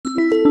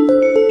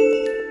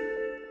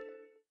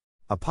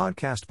a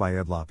podcast by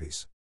Ed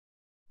Lopes.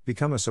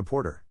 Become a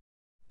supporter.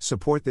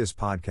 Support this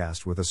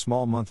podcast with a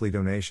small monthly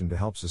donation to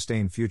help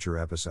sustain future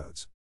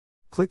episodes.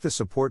 Click the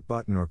support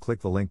button or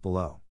click the link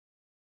below.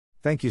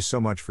 Thank you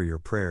so much for your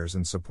prayers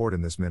and support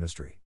in this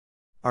ministry.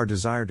 Our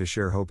desire to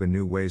share hope in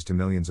new ways to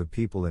millions of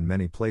people in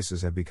many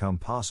places have become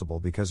possible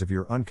because of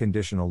your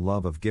unconditional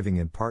love of giving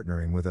and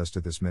partnering with us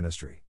to this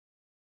ministry.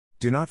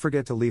 Do not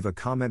forget to leave a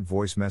comment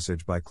voice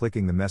message by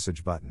clicking the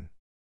message button.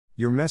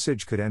 Your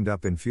message could end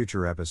up in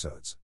future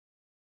episodes.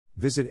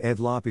 Visit Ed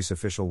Lopes'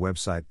 official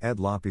website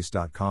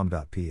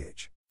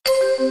edlopes.com.ph.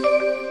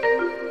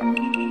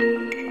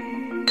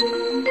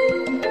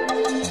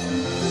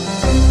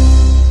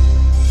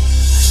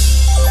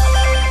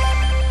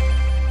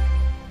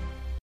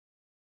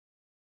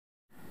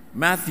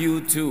 Matthew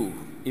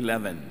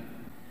 2:11.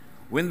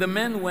 When the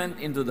men went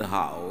into the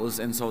house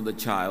and saw the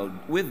child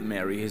with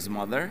Mary his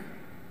mother,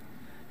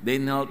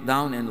 they knelt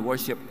down and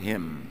worshipped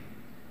him.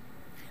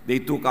 They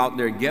took out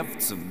their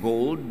gifts of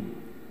gold,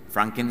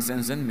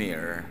 frankincense, and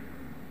myrrh,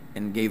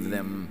 and gave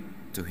them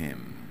to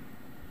him.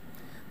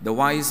 The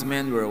wise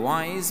men were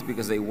wise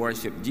because they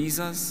worshipped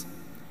Jesus,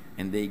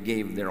 and they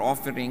gave their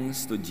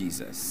offerings to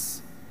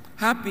Jesus.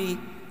 Happy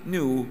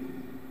New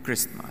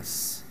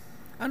Christmas!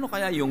 Ano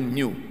kaya yung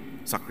new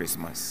sa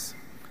Christmas?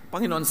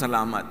 Panginoon,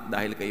 salamat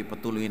dahil kayo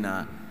patuloy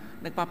na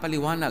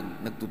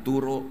nagpapaliwanag,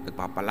 nagtuturo,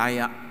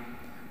 nagpapalaya,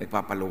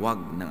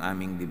 nagpapaluwag ng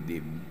aming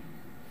dibdib.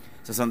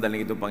 Sa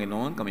sandaling ito,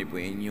 Panginoon, kami po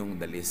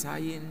inyong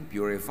dalisayin,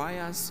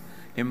 purify us,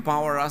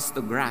 empower us to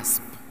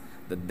grasp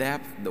the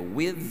depth, the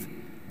width,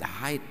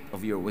 the height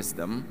of your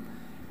wisdom,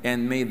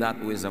 and may that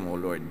wisdom, O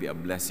Lord, be a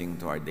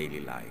blessing to our daily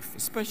life,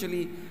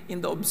 especially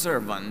in the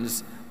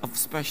observance of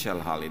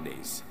special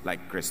holidays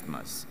like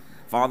Christmas.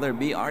 Father,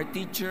 be our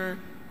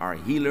teacher, our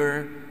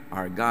healer,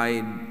 our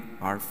guide,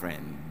 our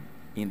friend.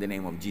 In the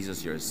name of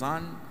Jesus, your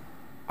Son,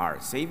 our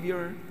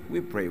Savior, we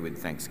pray with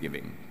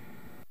thanksgiving.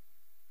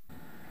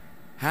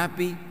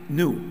 Happy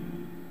New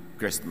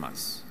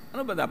Christmas.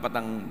 Ano ba dapat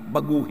ang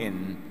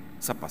baguhin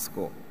sa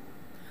Pasko?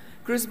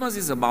 Christmas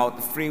is about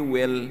free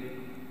will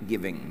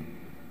giving.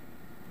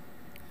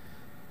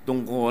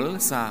 Tungkol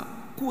sa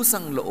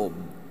kusang loob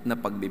na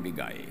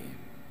pagbibigay.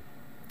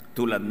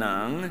 Tulad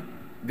ng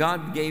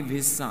God gave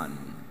His Son.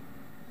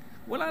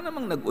 Wala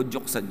namang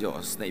nag-udyok sa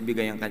Diyos na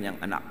ibigay ang kanyang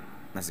anak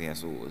na si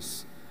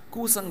Jesus.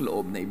 Kusang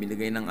loob na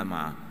ibinigay ng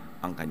Ama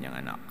ang kanyang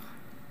anak.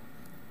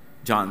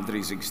 John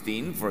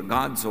 3:16, for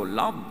God so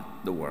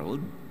loved the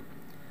world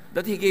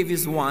that He gave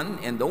His one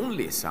and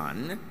only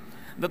Son,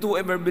 that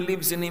whoever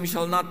believes in Him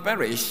shall not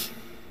perish,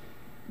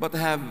 but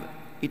have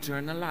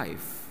eternal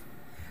life.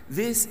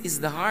 This is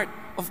the heart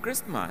of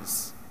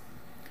Christmas.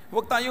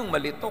 Huwag tayong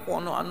malito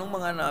kung ano-anong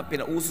mga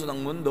pinauso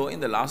ng mundo in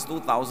the last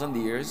 2,000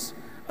 years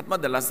at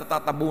madalas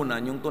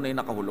natatabunan yung tunay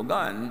na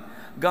kahulugan.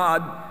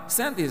 God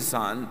sent His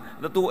Son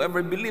that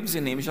whoever believes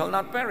in Him shall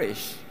not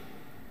perish.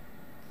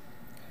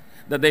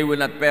 That they will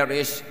not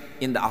perish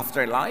in the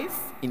afterlife,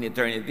 in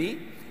eternity,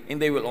 and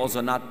they will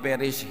also not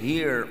perish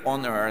here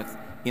on earth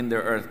in their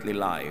earthly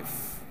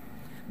life.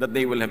 That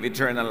they will have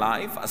eternal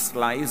life, a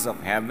slice of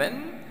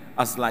heaven,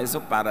 a slice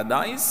of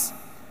paradise,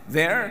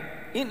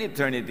 there in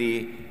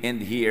eternity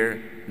and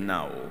here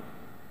now.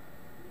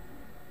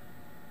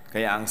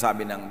 Kaya ang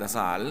sabi ng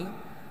dasal,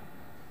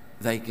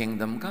 Thy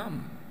kingdom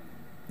come,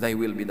 Thy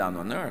will be done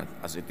on earth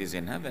as it is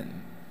in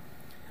heaven.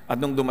 At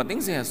nung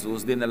dumating si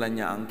Jesus, dinala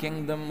niya ang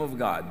kingdom of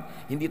God.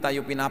 Hindi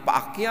tayo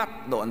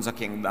pinapaakyat doon sa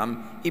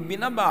kingdom,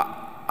 ibinaba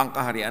ang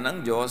kaharian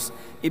ng Diyos,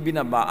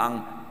 ibinaba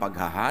ang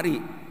paghahari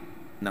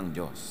ng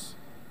Diyos.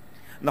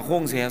 Na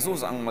kung si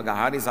Jesus ang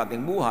maghahari sa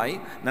ating buhay,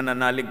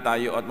 nananalig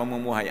tayo at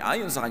mamumuhay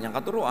ayon sa kanyang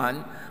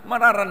katuruan,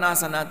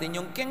 mararanasan natin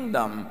yung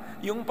kingdom,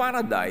 yung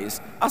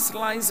paradise, a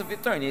slice of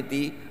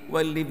eternity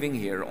while living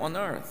here on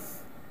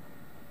earth.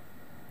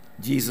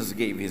 Jesus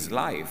gave His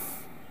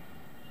life,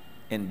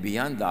 and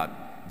beyond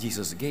that,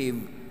 Jesus gave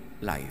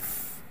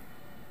life.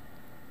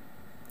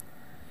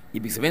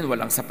 Ibig sabihin,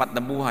 walang sapat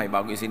na buhay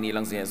bago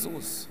isinilang si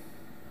Jesus.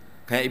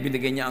 Kaya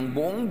ibinigay niya ang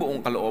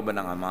buong kalooban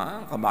ng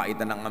Ama,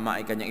 kabaitan ng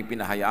Ama ay kanyang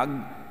ipinahayag,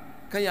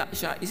 kaya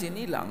siya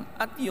isinilang,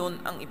 at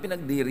yun ang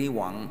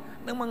ipinagdiriwang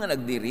ng mga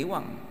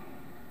nagdiriwang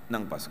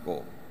ng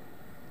Pasko.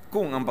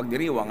 Kung ang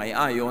pagdiriwang ay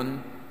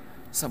ayon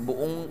sa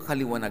buong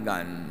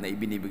kaliwanagan na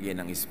ibinibigay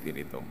ng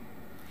Espiritu.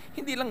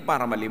 Hindi lang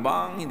para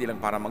malibang, hindi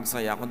lang para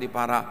magsaya, kundi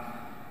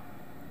para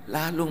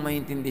lalong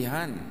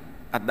maintindihan.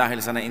 At dahil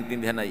sa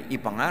naintindihan ay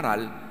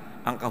ipangaral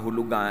ang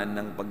kahulugan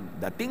ng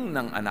pagdating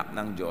ng anak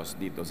ng Diyos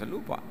dito sa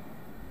lupa.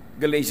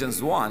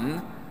 Galatians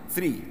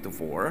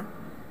 1:3-4.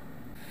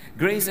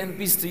 Grace and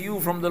peace to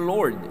you from the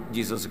Lord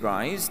Jesus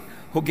Christ,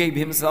 who gave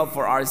Himself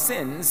for our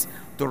sins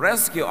to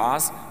rescue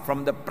us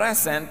from the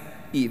present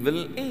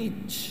evil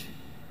age.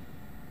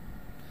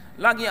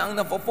 Lagi ang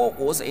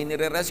nafo-focus ay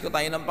nire-rescue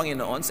tayo ng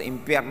Panginoon sa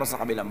impyerno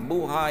sa kabilang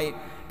buhay.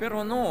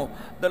 Pero no,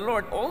 the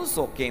Lord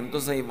also came to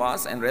save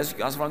us and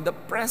rescue us from the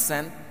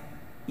present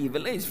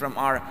evil age, from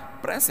our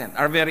present,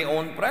 our very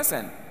own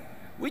present,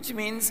 which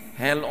means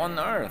hell on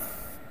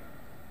earth.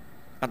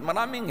 At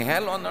maraming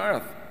hell on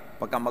earth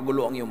Pagka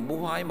magulo ang iyong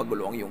buhay,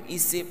 magulo ang iyong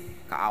isip,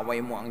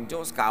 kaaway mo ang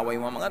Diyos,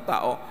 kaaway mo ang mga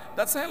tao,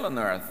 that's hell on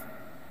earth.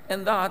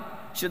 And that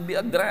should be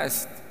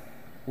addressed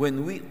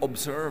when we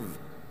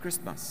observe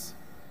Christmas.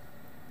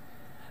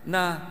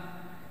 Na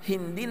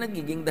hindi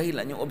nagiging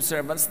dahilan yung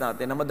observance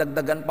natin na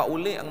madagdagan pa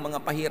uli ang mga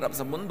pahirap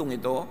sa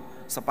mundong ito,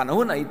 sa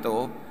panahon na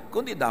ito,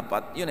 kundi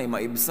dapat yun ay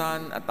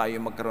maibsan at tayo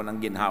magkaroon ng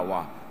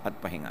ginhawa at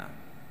pahinga.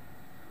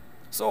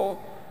 So,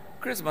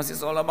 Christmas is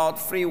all about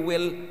free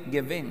will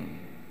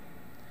giving.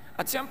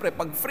 At siyempre,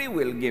 pag free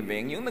will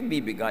giving, yung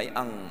nagbibigay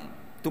ang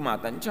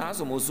tumatansya,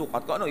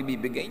 sumusukat ko ano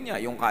ibibigay niya,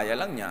 yung kaya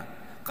lang niya.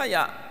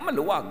 Kaya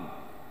maluwag.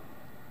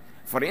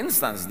 For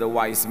instance, the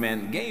wise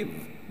men gave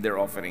their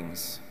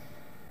offerings.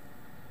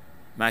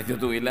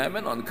 Matthew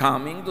 2:11, on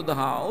coming to the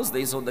house,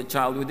 they saw the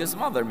child with his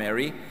mother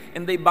Mary,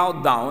 and they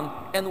bowed down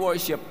and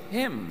worshiped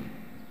him.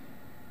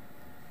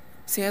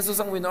 Si Jesus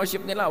ang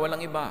winorship nila,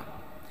 walang iba.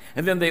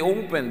 And then they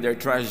opened their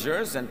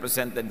treasures and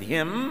presented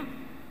him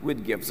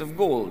with gifts of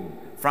gold,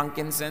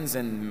 frankincense,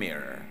 and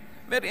myrrh.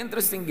 Very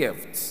interesting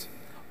gifts.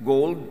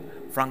 Gold,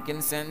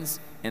 frankincense,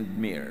 and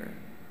myrrh.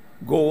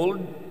 Gold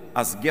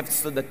as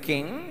gifts to the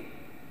king,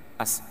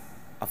 as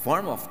a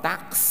form of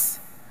tax,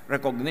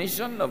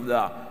 recognition of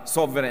the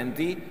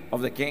sovereignty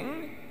of the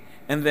king.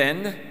 And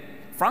then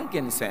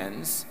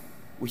frankincense,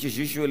 which is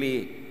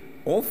usually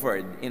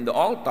offered in the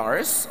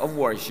altars of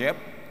worship,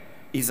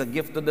 is a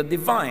gift to the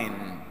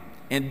divine.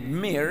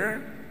 And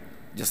myrrh,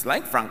 just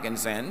like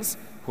frankincense,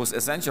 whose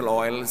essential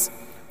oils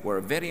were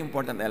very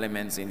important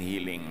elements in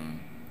healing.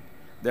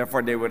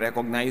 Therefore, they were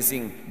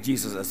recognizing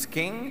Jesus as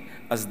king,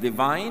 as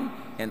divine,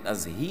 and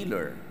as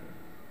healer.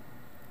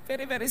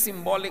 Very, very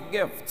symbolic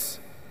gifts.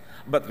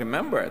 But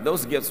remember,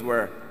 those gifts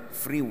were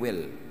free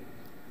will.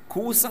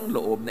 Kusang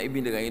loob na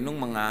ibinigay ng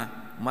mga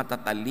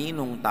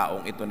matatalinong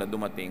taong ito na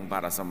dumating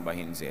para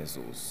sambahin si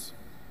Jesus.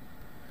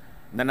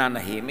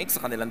 Nananahimik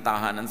sa kanilang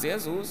tahanan si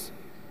Jesus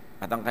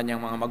at ang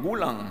kanyang mga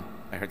magulang,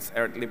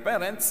 earthly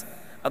parents,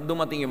 at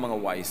dumating yung mga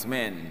wise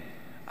men.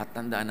 At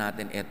tandaan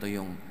natin, ito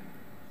yung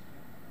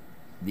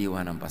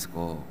diwa ng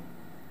Pasko.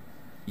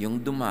 Yung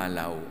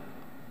dumalaw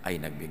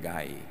ay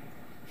nagbigay.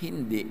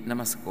 Hindi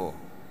namasko,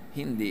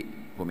 hindi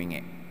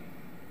humingi.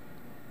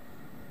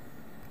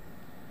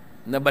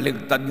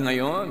 Nabaligtad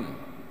ngayon.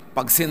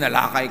 Pag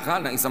sinalakay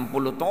ka ng isang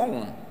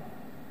pulutong,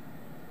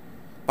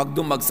 pag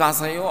dumagsa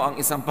sa'yo ang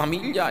isang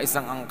pamilya,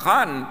 isang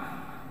angkan,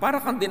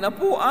 para kang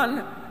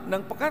dinapuan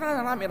ng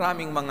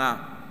pagkarami-raming mga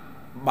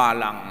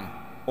balang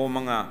o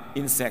mga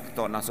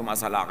insekto na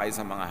sumasalakay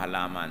sa mga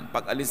halaman.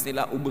 Pag alis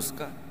nila, ubos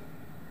ka.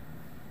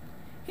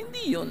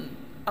 Hindi yun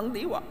ang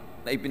diwa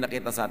na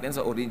ipinakita sa atin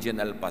sa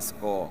original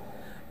Pasko.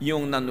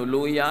 Yung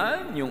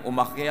nanuluyan, yung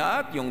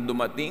umakyat, yung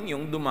dumating,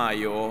 yung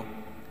dumayo,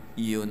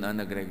 iyon ang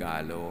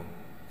nagregalo.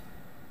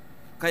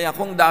 Kaya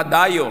kung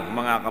dadayo,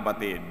 mga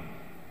kapatid,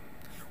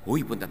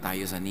 huy, punta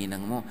tayo sa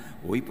ninang mo,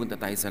 huy, punta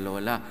tayo sa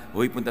lola,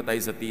 huy, punta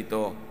tayo sa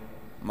tito,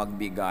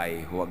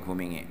 magbigay, huwag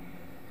humingi.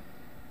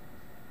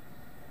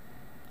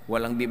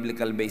 Walang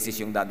biblical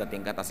basis yung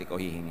dadating ka, tas ikaw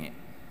hihingi.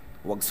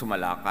 Huwag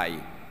sumalakay,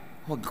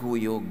 huwag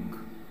huyog.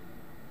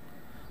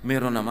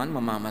 Meron naman,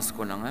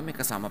 mamamasko na nga, may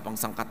kasama pang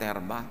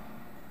sangkaterba.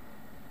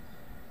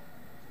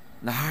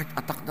 Na heart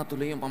attack na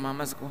tuloy yung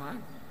pamamaskuhan.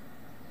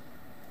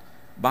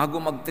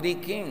 Bago mag Three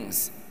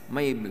Kings,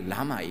 may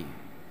lamay.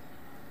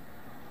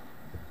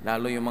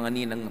 Lalo yung mga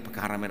ninang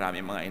pagkarami-rami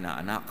mga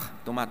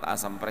inaanak.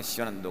 Tumataas ang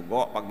presyo ng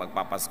dugo pag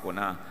magpapasko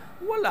na.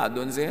 Wala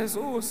doon si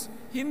Jesus.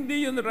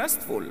 Hindi yun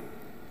restful.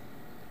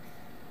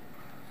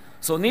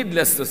 So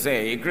needless to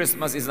say,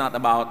 Christmas is not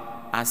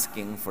about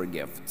asking for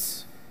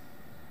gifts.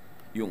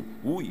 Yung,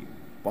 uy,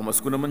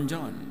 pamasko naman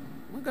dyan.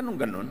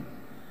 Ganon-ganon.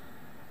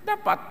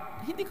 Dapat,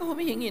 hindi ka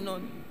humihingi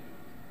nun.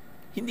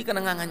 Hindi ka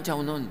nangangantsaw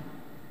nun.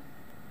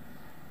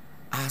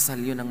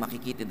 Asal yun ang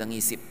makikitid ang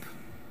isip.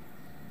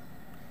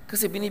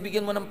 Kasi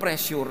binibigyan mo ng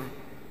pressure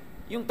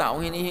yung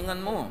taong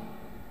hinihingan mo.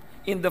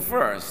 In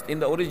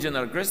the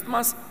original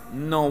Christmas,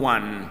 no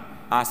one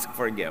asked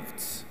for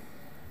gifts.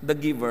 The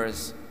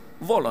givers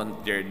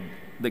volunteered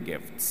the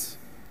gifts.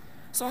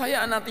 So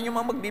hayaan natin yung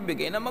mga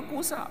magbibigay na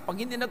magkusa. Pag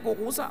hindi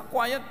nagkukusa,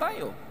 quiet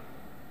tayo.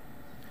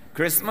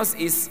 Christmas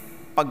is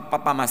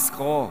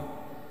pagpapamasko,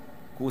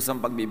 kusang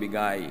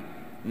pagbibigay,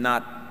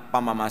 not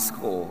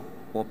pamamasko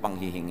o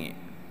panghihingi.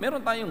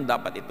 Meron tayong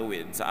dapat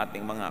ituwid sa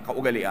ating mga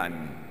kaugalian.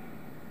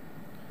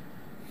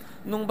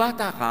 Nung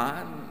bata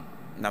ka,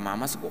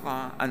 namamasko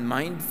ka,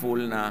 unmindful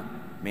na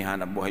may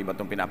hanap buhay ba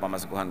itong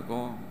pinapamaskuhan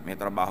ko? May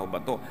trabaho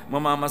ba ito?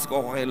 Mamamasko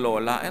ako kay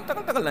Lola. Eh,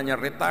 tagal-tagal na niya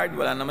retired,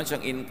 wala naman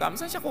siyang income.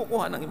 Saan siya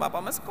kukuha ng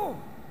ipapamasko?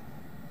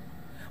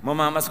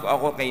 Mamamasko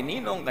ako kay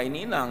Ninong, kay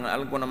Ninang.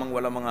 Alam ko namang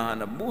wala mga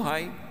hanap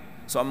buhay.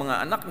 So ang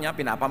mga anak niya,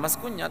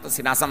 pinapamasko niya, tapos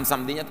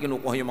sinasamsam din niya at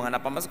kinukuha yung mga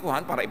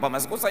napamaskuhan para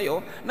ipamasko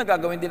sa'yo,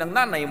 nagagawin din ng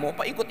nanay mo,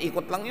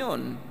 paikot-ikot lang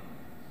yun.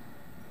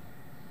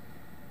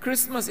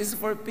 Christmas is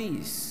for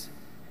peace.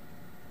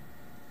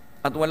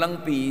 At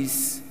walang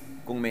peace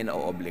kung may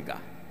naoobliga.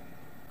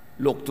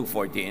 Luke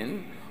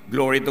 2:14,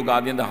 glory to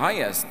God in the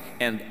highest,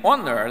 and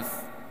on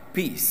earth,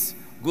 peace,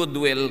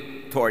 goodwill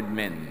toward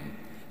men.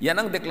 Yan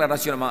ang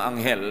deklarasyon ng mga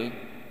anghel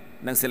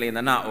nang sila'y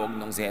nanaog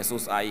nung si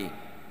Jesus ay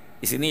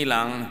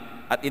isinilang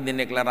at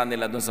idineklara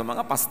nila doon sa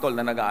mga pastol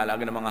na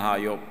nag-aalaga ng mga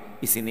hayop,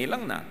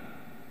 isinilang na.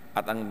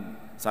 At ang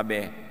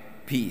sabi,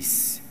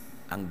 peace.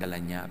 Ang dala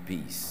niya,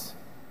 peace.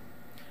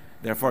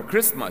 Therefore,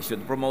 Christmas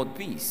should promote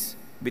peace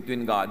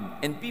between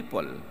God and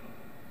people.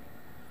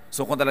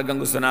 So kung talagang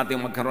gusto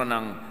natin magkaroon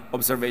ng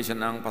observation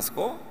ng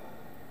Pasko,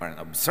 or an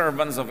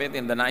observance of it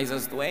in the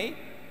nicest way,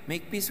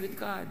 make peace with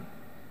God.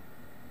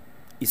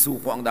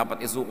 Isuko ang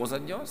dapat isuko sa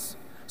Diyos.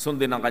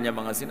 Sundin ang kanya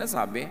mga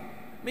sinasabi.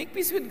 Make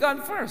peace with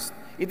God first.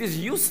 It is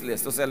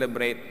useless to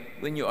celebrate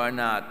when you are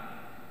not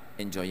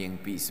enjoying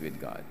peace with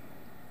God.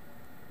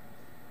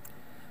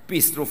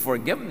 Peace through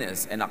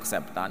forgiveness and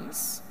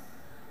acceptance.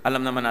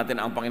 Alam naman natin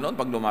ang Panginoon,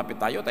 pag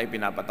lumapit tayo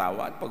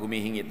pinapatawad. Pag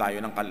humihingi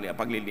tayo ng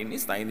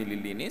paglilinis, tayo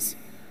nililinis.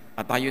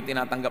 At tayo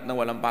tinatanggap ng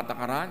walang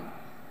patakaran.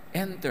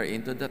 Enter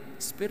into that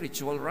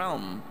spiritual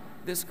realm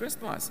this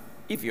Christmas.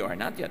 If you are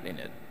not yet in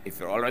it. If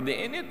you're already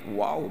in it,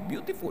 wow,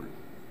 beautiful.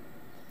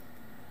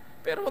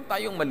 Pero huwag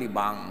tayong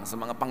malibang sa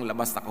mga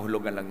panglabas na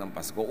kahulugan lang ng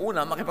Pasko.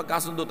 Una,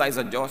 makipagkasundo tayo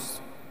sa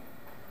Diyos.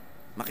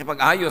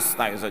 Makipag-ayos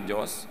tayo sa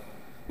Diyos.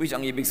 Which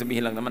ang ibig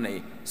sabihin lang naman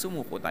ay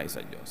sumuko tayo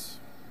sa Diyos.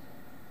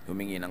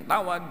 Humingi ng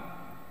tawad,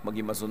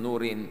 maging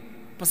masunurin.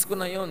 Pasko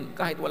na yon,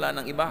 kahit wala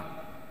ng iba.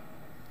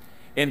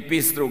 And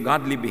peace through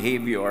godly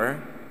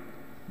behavior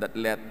that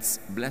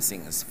lets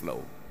blessings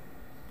flow.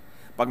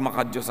 Pag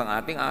makadiyos ang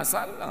ating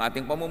asal, ang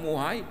ating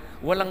pamumuhay,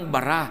 walang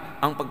bara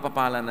ang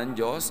pagpapala ng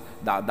Diyos,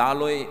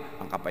 dadaloy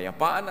ang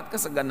kapayapaan at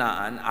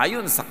kasaganaan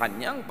ayon sa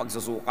Kanyang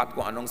pagsusukat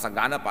kung anong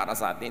sagana para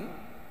sa atin.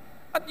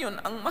 At yun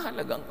ang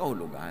mahalagang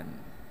kahulugan.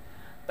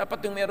 Dapat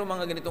yung mayroong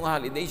mga ganitong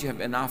holidays, you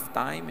have enough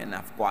time,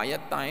 enough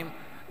quiet time,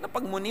 na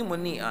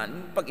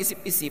pagmuni-munian,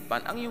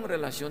 pag-isip-isipan ang iyong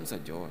relasyon sa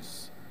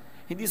Diyos.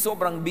 Hindi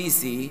sobrang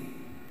busy,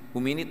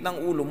 huminit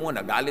ng ulo mo,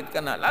 nagalit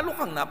ka na, lalo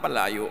kang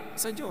napalayo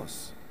sa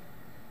Diyos.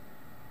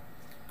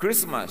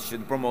 Christmas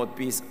should promote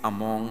peace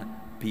among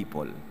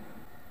people.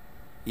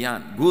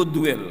 Yan,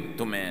 goodwill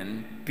to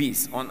men,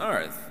 peace on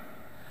earth.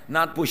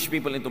 Not push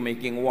people into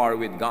making war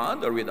with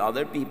God or with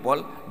other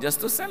people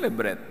just to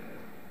celebrate.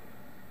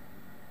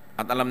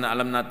 At alam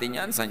natin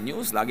yan sa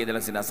news, lagi nilang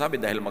sinasabi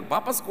dahil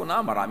magpapasko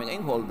na, marami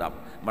ngayong hold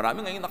up,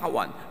 marami ngayong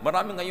nakawan,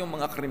 marami ngayong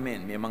mga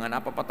krimen, may mga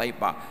napapatay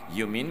pa.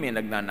 You mean may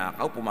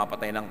nagnanakaw,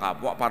 pumapatay ng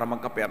kapwa para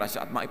magkapera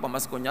siya at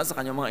maipamasko niya sa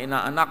kanyang mga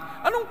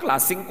inaanak. Anong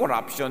klaseng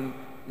corruption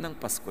ng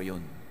Pasko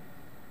yun?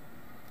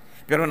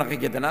 Pero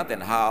nakikita natin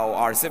how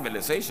our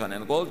civilization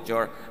and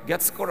culture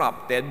gets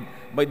corrupted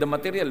by the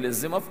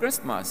materialism of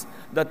Christmas.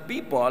 That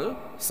people,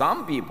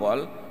 some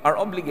people, are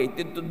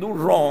obligated to do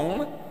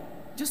wrong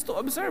just to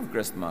observe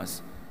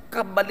Christmas.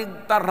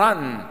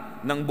 Kabaligtaran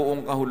ng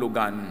buong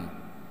kahulugan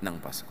ng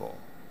Pasko.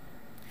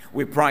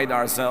 We pride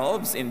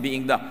ourselves in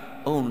being the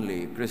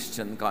only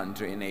Christian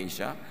country in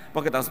Asia.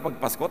 Pagkatapos pag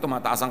Pasko,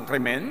 tumataas ang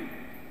krimen.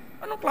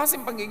 Anong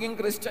klaseng pagiging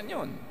Christian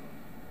yon?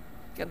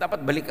 Kaya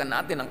dapat balikan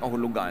natin ang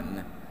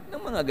kahulugan ng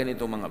mga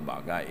ganito mga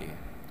bagay.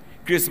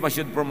 Christmas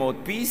should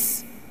promote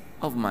peace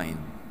of mind.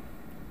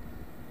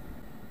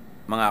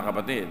 Mga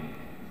kapatid,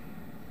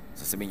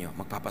 sasabihin nyo,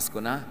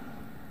 magpapasko na,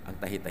 ang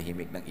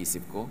tahitahimik ng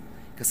isip ko,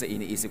 kasi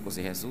iniisip ko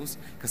si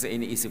Jesus, kasi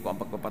iniisip ko ang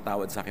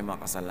pagpapatawad sa aking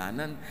mga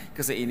kasalanan,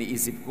 kasi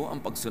iniisip ko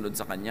ang pagsunod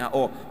sa Kanya.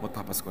 O,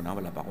 magpapasko na,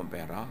 wala pa akong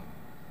pera.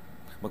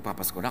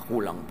 Magpapasko na,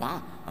 kulang pa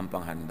ang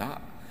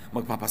panghanda.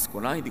 Magpapasko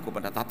na, hindi ko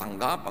pa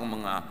natatanggap ang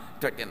mga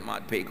 13th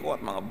month pay ko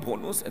at mga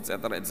bonus,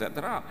 etc., etc.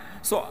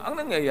 So, ang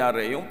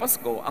nangyayari, yung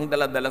Pasko, ang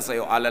dala-dala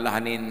sa'yo,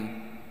 alalahanin,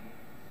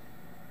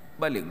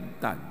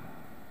 baligtad.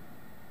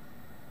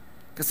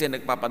 Kasi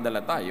nagpapadala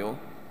tayo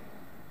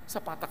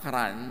sa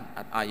patakaran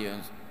at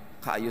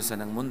kaayusan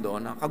ng mundo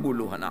na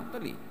kaguluhan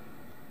actually.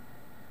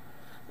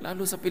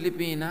 Lalo sa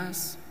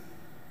Pilipinas,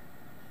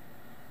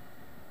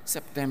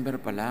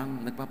 September pa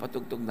lang,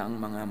 nagpapatugtog na ang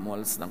mga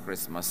malls ng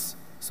Christmas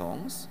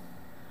songs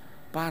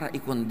para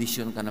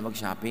i-condition ka na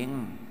mag-shopping.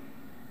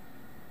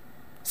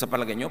 Sa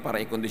palagay nyo,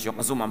 para i-condition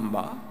ka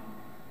sumamba?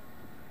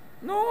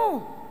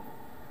 No!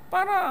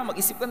 Para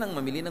mag-isip ka ng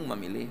mamili.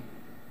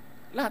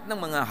 Lahat ng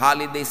mga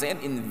holidays na yan,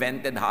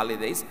 invented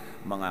holidays,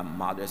 mga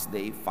Mother's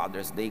Day,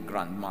 Father's Day,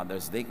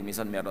 Grandmother's Day,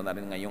 kumisan meron na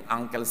rin ngayong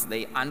Uncle's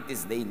Day,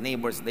 Auntie's Day,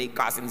 Neighbor's Day,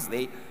 Cousin's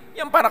Day,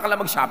 yan para ka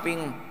lang mag-shopping.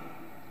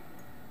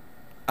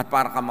 At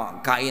para ka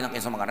makain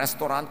sa mga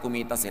restaurant,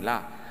 kumita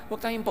sila. Huwag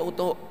tayong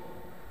pauto.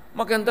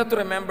 Maganda to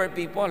remember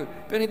people,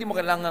 pero hindi mo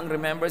kailangang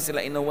remember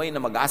sila in a way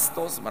na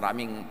magastos,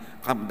 maraming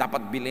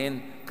dapat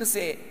bilhin.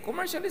 Kasi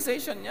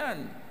commercialization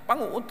yan,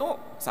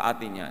 panguuto sa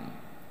atin yan.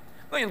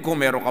 Ngayon, kung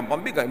meron kang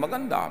pambigay,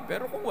 maganda.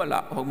 Pero kung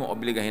wala, huwag mo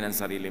obligahin ang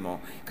sarili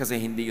mo kasi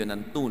hindi yun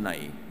ang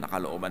tunay na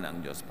kalooban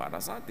ng Diyos para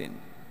sa atin.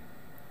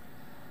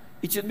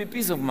 It should be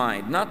peace of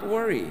mind, not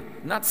worry,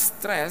 not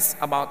stress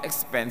about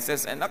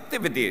expenses and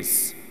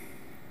activities.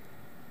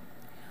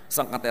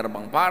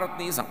 Sangkaterbang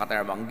party,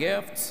 sangkaterbang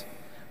gifts,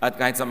 at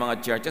kahit sa mga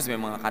churches may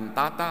mga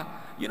kantata.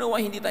 You know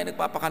why hindi tayo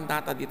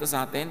nagpapakantata dito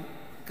sa atin?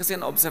 Kasi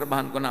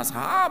naobserbahan ko na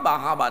sa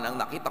haba-haba nang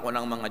nakita ko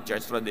ng mga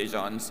church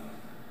traditions,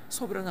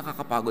 sobrang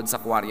nakakapagod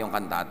sa choir yung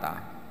kantata.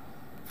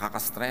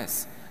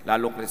 nakaka-stress.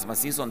 Lalo Christmas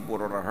season,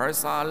 puro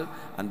rehearsal,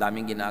 ang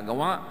daming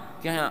ginagawa.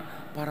 Kaya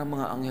para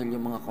mga anghel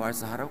yung mga choir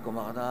sa harap,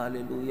 kumakanta,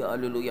 hallelujah,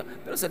 hallelujah.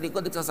 Pero sa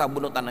likod,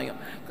 nagsasabunutan na yun.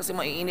 Kasi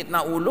maiinit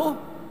na ulo.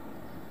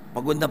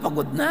 Pagod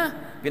na.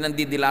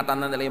 Pinandidilatan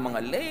na nila yung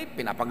mga late,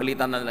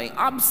 pinapagalitan na nila yung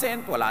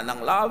absent, wala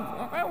nang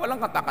love. Kaya walang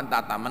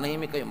katakantata,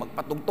 manahimik kayo,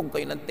 magpatugtog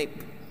kayo ng tape.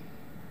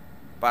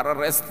 Para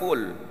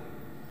restful.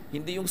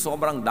 Hindi yung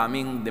sobrang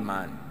daming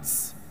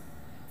demands.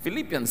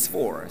 Philippians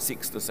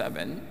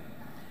 4:6-7,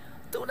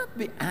 do not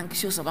be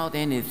anxious about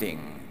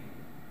anything.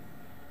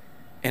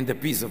 And the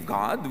peace of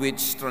God,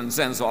 which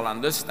transcends all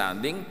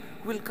understanding,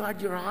 will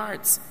guard your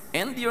hearts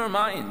and your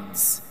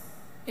minds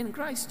in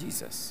Christ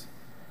Jesus.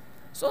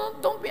 So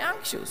don't be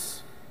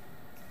anxious.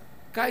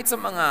 Kahit sa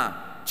mga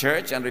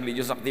church and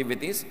religious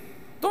activities,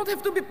 don't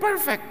have to be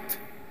perfect.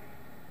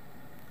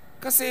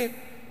 Kasi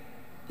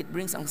it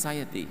brings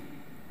anxiety.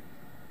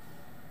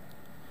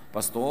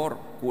 Pastor,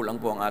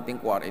 kulang po ang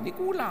ating choir. Di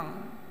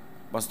kulang.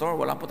 Pastor,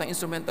 wala po tayong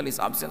instrumentalist,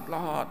 absent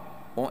lahat.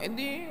 O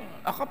edi,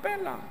 a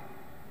cappella.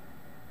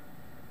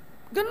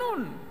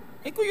 Ganun.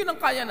 Kung yun ang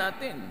kaya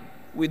natin.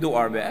 We do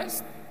our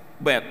best.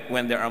 But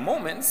when there are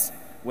moments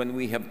when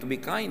we have to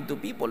be kind to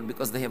people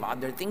because they have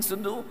other things to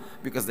do,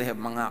 because they have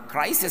mga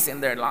crisis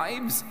in their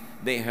lives,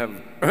 they have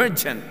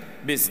urgent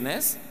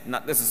business,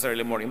 not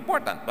necessarily more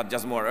important, but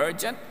just more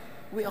urgent,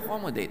 we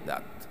accommodate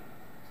that.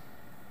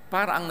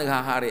 Para ang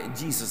naghahari,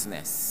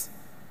 Jesusness.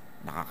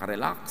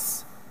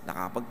 Nakaka-relax,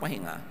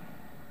 nakakapagpahinga.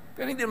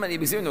 Pero hindi naman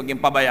ibig sabihin, maging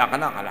pabaya ka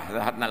na,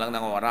 lahat na lang ng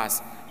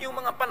oras. Yung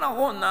mga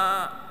panahon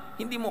na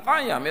hindi mo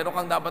kaya, meron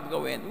kang dapat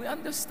gawin, we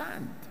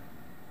understand.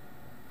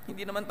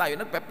 Hindi naman tayo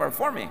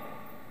nagpe-perform eh.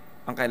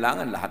 Ang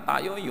kailangan, lahat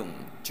tayo, yung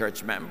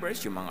church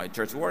members, yung mga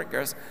church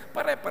workers,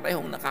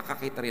 pare-parehong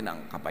nakakakita rin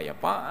ng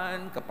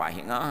kapayapaan,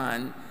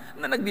 kapahingahan,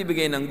 na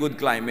nagbibigay ng good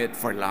climate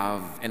for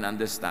love and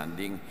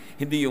understanding.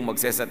 Hindi yung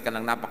magseset ka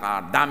ng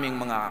napakadaming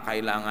mga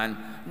kailangan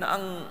na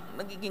ang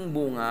nagiging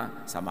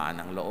bunga, samaan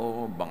ng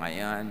loob,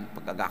 bangayan,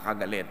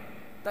 pagkakagalit.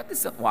 That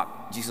is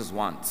what Jesus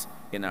wants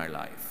in our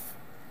life.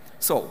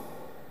 So,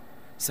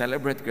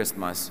 celebrate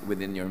Christmas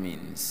within your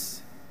means.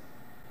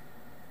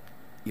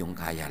 Yung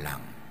kaya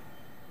lang.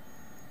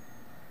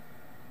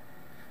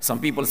 Some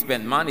people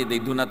spend money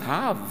they do not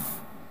have.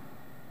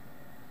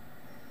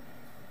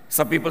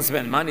 Some people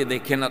spend money they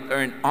cannot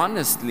earn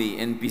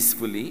honestly and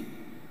peacefully.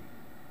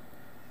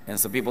 And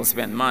some people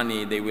spend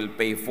money they will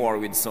pay for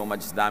with so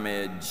much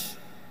damage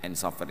and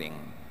suffering.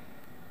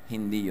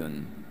 Hindi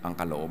yun ang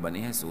kalooban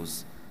ni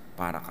Jesus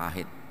para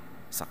kahit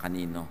sa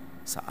kanino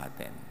sa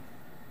atin.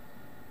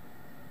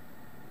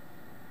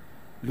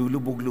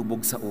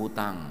 Lulubog-lubog sa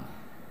utang.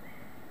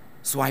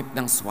 Swipe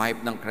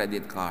ng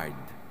credit card.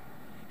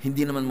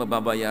 Hindi naman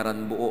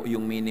mababayaran buo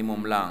yung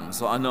minimum lang.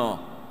 So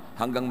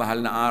hanggang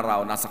mahal na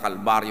araw, nasa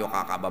kalbaryo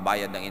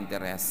kakababayad ng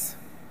interes.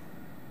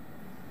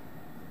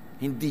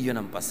 Hindi yun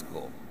ang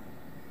Pasko.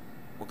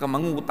 Huwag kang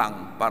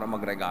mangutang para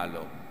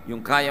magregalo. Yung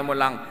kaya mo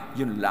lang,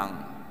 yun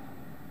lang.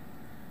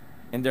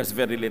 And there's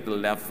very little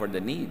left for the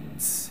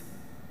needs.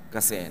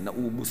 Kasi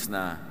naubos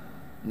na,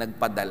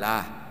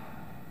 nagpadala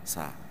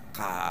sa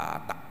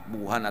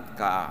katakbuhan at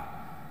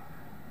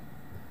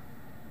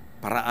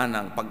paraan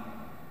ng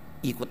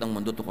pag-ikot ng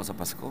mundo tungkol sa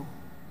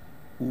Pasko.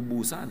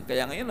 Ubusan.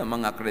 Kaya ngayon, ang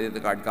mga credit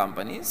card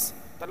companies,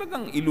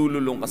 talagang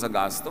ilululong ka sa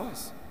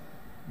gastos.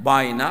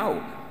 Buy now,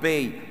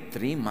 pay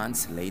 3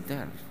 months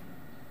later.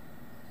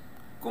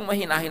 Kung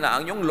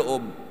mahina-hinaang yung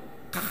loob,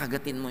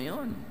 kakagatin mo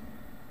yon.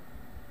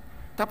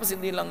 Tapos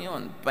hindi lang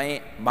yon.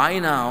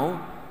 Buy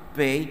now,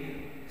 pay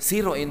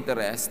 0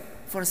 interest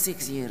for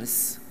 6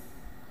 years.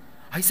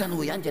 Ay, saan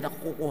ho yan? Diyan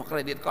ako kukuha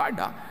credit card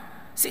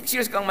 6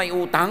 years kang may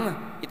utang,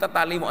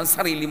 itatali mo ang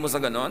sarili mo sa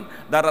ganon.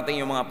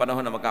 Darating yung mga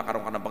panahon na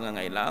magkakaroon ka ng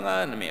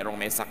pangangailangan, na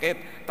may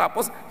sakit.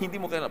 Tapos, hindi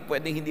mo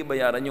pwedeng hindi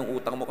bayaran yung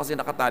utang mo kasi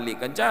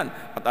nakatali ka dyan.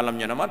 At alam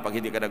nyo naman, pag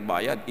hindi ka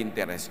nagbayad,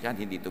 interest yan,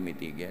 hindi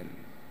tumitigil.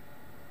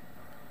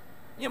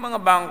 Yung mga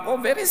bangko,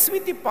 very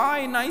sweetie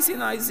pie,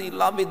 nicey,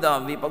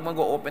 lovey-dovey. Pag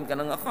mag-open ka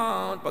ng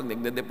account, pag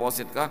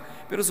nagde-deposit ka,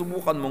 pero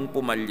subukan mong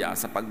pumalya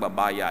sa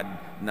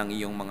pagbabayad ng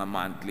iyong mga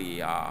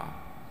monthly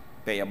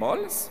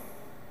payables.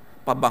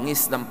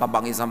 Pabangis ng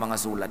pabangis ang mga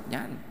sulat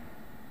niyan.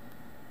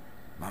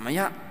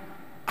 Mamaya,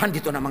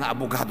 andito na mga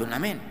abogado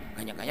namin.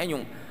 Kanya-kanya,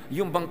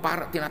 yung bang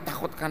para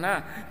tinatakot ka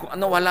na. Kung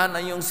wala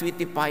na yung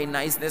sweetie pie,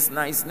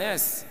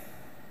 niceness.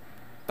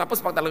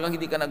 Tapos pag talagang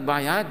hindi ka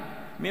nagbayad,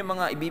 may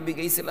mga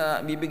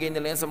ibibigay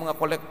nila yan sa mga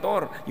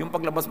kolektor. Yung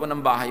paglabas mo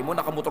ng bahay mo,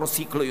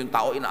 nakamotorsiklo yung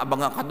tao,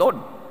 inaabangan ka doon.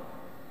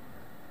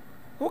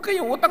 Huwag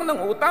kayong utang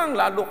ng utang,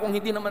 lalo kung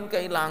hindi naman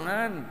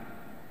kailangan.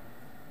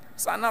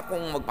 Sana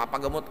kung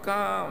magpapagamot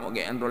ka,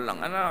 mag-enroll ng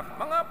anak,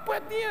 mga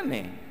pwede yan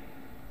eh.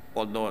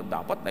 Although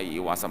dapat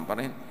naiiwasan pa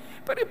rin.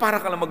 Pero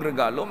para ka lang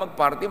magregalo,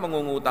 magparty,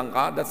 mangungutang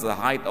ka, that's the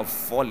height of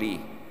folly.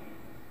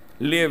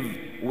 Live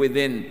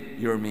within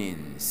your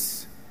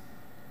means.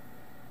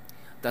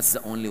 That's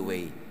the only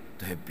way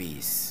to have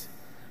peace.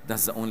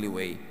 That's the only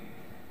way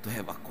to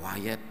have a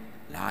quiet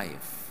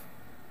life.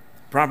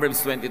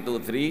 Proverbs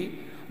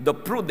 22:3, the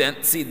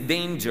prudent see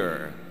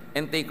danger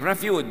and take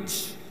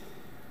refuge,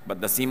 But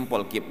the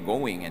simple keep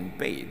going and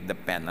pay the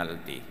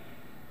penalty.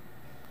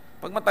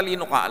 Pag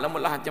matalino ka, alam mo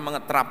lahat yung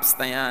mga traps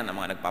na yan, ang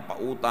mga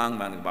nagpapautang,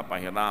 mga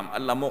nagpapahiram,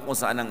 alam mo kung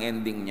saan ang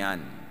ending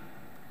niyan.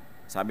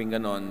 Sabing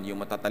ganon,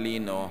 yung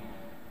matatalino,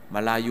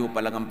 malayo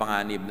pa lang ang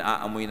panganib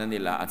na aamoy na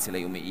nila at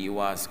sila'y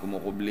umiiwas,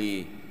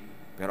 kumukubli.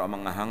 Pero ang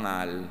mga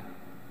hangal,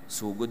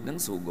 sugod ng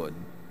sugod,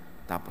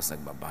 tapos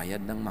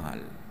nagbabayad ng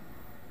mahal.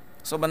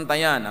 So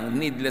bantayan ang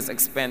needless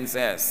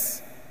expenses.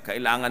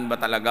 Kailangan ba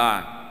talaga?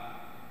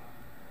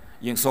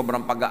 Yung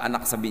sobrang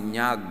pag-aanak sa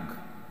binyag.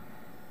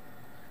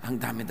 Ang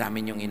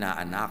dami-dami niyong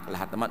inaanak.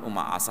 Lahat naman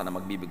umaasa na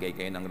magbibigay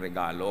kayo ng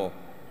regalo.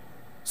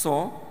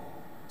 So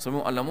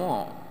alam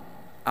mo,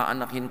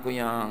 aanakin ko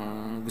yung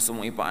gusto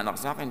mong ipaanak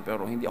sa akin,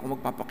 pero hindi ako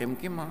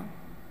magpapakimkim ha.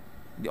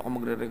 Hindi ako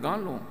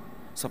magre-regalo.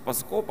 Sa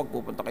Pasko, pag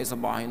pupunta kayo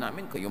sa bahay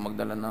namin, kayo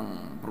magdala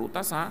ng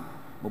prutas ha.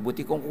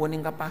 Mabuti kung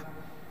kunin ka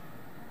pa.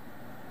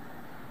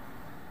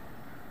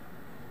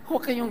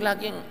 Huwag kayong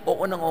laging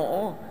oo ng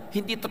oo.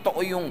 Hindi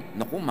totoo yung,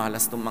 naku,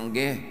 malas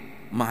tumanggi.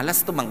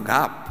 Malas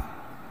tumanggap.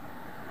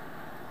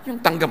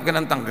 Yung tanggap ka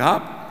ng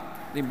tanggap.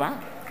 Diba?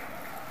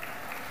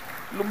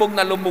 Lubog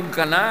na lubog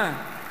ka na.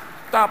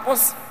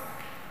 Tapos,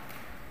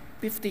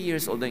 50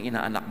 years old ang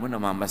inaanak mo,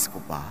 namamas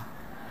ko pa.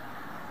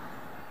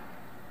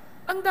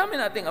 Ang dami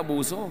nating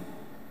abuso.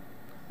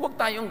 Huwag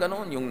tayong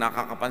ganoon. Yung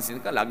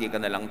nakakapansin ka, lagi ka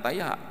nalang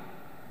taya.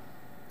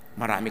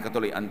 Marami ka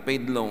tuloy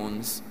unpaid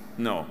loans.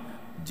 No.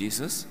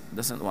 Jesus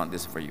doesn't want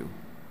this for you.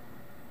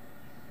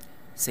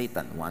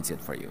 Satan wants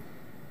it for you.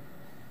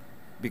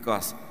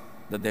 Because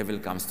the devil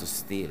comes to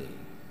steal,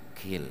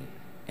 kill,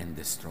 and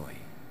destroy.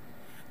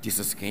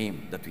 Jesus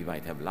came that we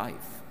might have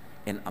life,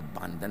 and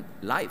abundant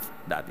life,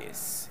 that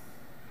is.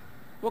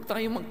 Huwag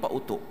tayong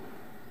magpauto.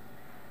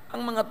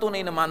 Ang mga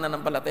tunay na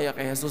mananampalataya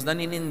kay Jesus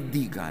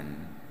naninindigan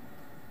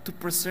to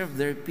preserve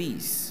their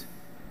peace,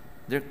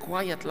 their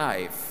quiet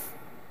life,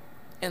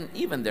 and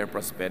even their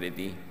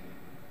prosperity.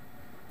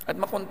 At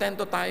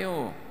makontento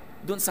tayo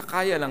dun sa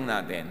kaya lang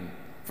natin.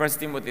 1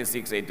 Timothy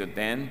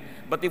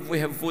 6:8-10, but if we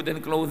have food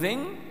and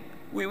clothing,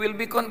 we will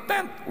be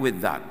content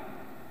with that.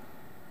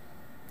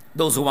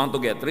 Those who want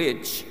to get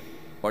rich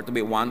or to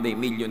be one day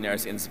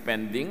millionaires in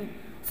spending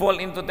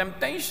fall into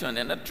temptation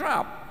and a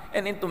trap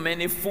and into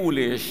many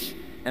foolish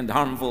and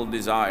harmful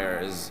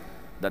desires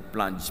that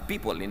plunge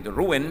people into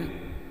ruin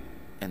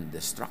and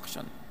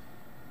destruction.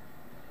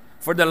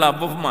 For the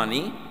love of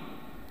money,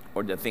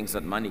 or the things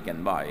that money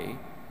can buy,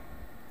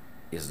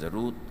 is the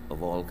root of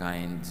all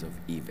kinds of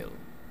evil.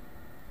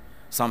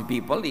 Some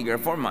people,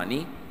 eager for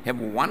money, have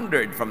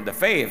wandered from the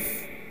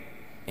faith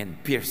and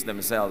pierced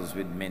themselves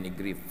with many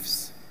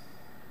griefs.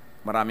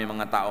 Marami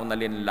mga taong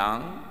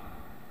nalinlang,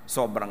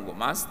 sobrang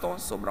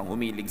gumastos, sobrang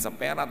humilig sa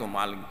pera,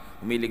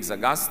 humilig sa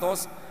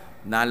gastos,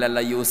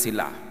 nalalayo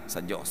sila sa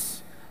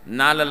Diyos.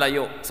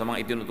 Nalalayo sa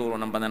mga itinuturo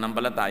ng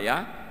pananampalataya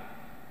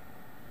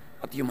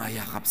at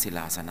yumayakap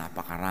sila sa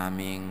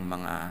napakaraming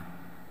mga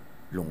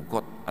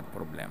lungkot at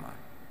problema.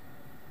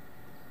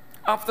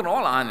 After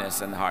all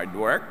honest and hard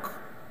work,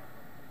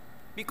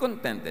 be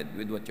contented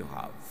with what you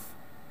have,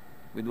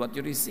 with what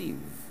you receive,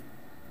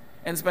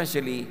 and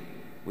especially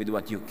with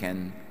what you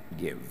can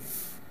give.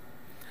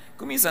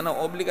 Kung minsan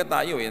na-obliga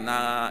tayo,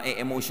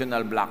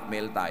 na-emotional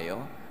blackmail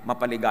tayo,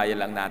 mapaligaya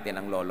lang natin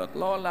ang lolo't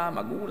lola,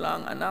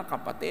 magulang, anak,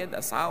 kapatid,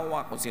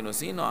 asawa, kung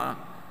sino-sino,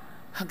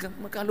 hanggang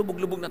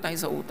magkalubog-lubog na tayo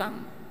sa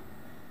utang.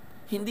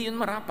 Hindi yun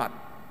marapat.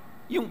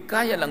 Yung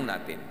kaya lang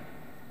natin.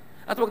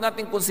 At huwag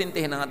natin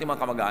konsintihin ang ating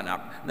mga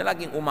kamag-anak na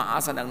laging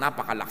umaasa ng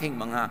napakalaking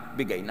mga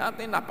bigay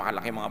natin,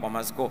 napakalaking mga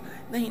pamasko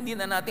na hindi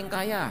na natin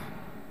kaya.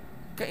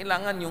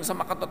 Kailangan yung sa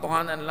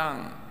makatotohanan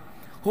lang.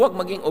 Huwag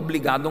maging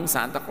obligadong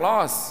Santa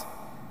Claus.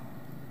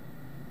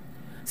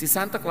 Si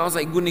Santa Claus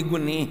ay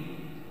guni-guni.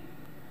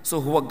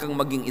 So huwag kang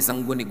maging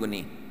isang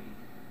guni-guni.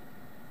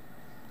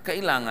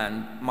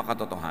 Kailangan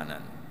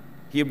makatotohanan.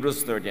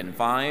 Hebrews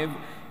 13:5,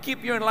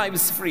 keep your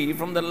lives free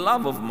from the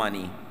love of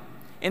money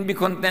and be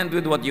content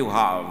with what you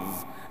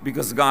have,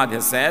 because God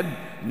has said,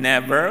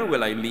 never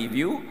will I leave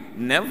you,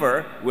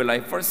 never will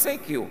I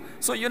forsake you.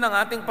 So yun ang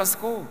ating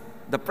Pasko,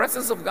 the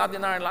presence of God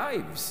in our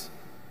lives.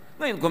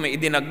 Ngayon, kung may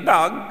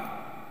idinagdag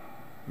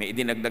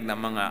na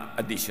mga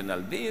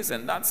additional this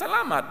and that,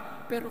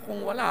 salamat. Pero kung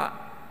wala,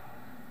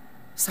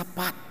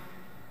 sapat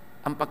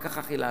ang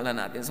pagkakakilala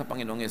natin sa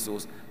Panginoong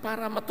Yesus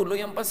para matuloy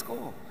ang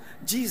Pasko.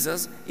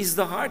 Jesus is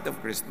the heart of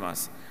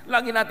Christmas.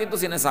 Lagi natin ito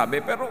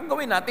sinasabi, pero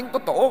gawin natin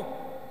totoo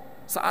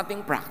sa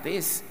ating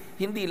practice,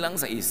 hindi lang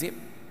sa isip.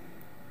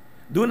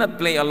 Do not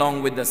play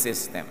along with the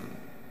system.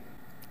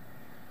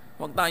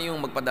 Huwag tayong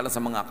magpadala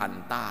sa mga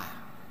kanta,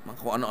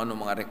 kung ano-ano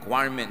mga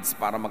requirements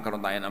para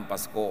magkaroon tayo ng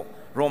Pasko.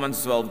 Romans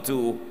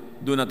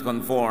 12:2, do not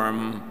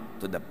conform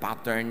to the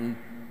pattern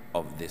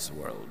of this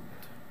world.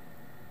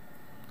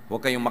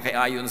 Huwag kayong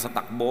makiayon sa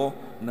takbo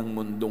ng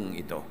mundong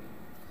ito.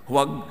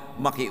 Huwag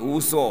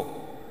makiuso.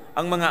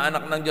 Ang mga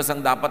anak ng Diyos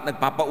ang dapat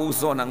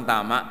nagpapauso ng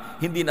tama,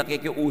 hindi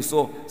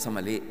nakikiuso sa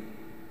mali,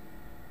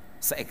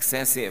 sa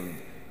excessive,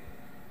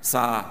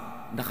 sa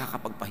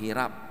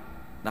nakakapagpahirap,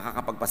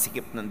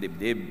 nakakapagpasikip ng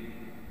dibdib.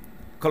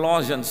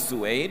 Colossians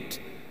 2:8,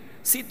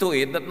 See to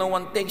it that no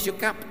one takes you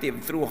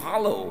captive through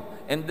hollow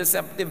and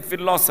deceptive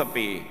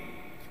philosophy,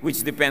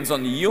 which depends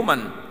on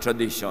human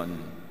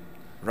tradition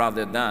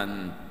rather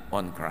than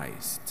on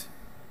Christ.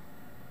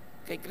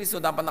 Kay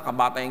Kristo dapat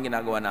nakabata yung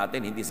ginagawa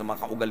natin, hindi sa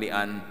mga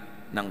kaugalian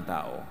ng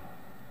tao.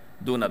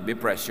 Do not be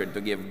pressured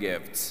to give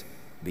gifts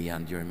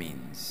beyond your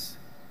means.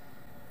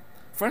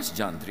 1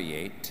 John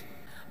 3:8,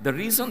 the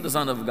reason the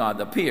Son of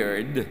God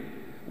appeared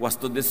was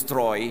to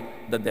destroy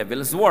the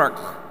devil's work.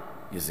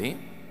 You see?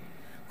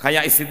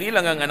 Kaya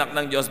isinilang ang anak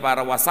ng Diyos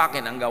para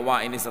wasakin ang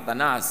gawain ni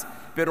Satanas.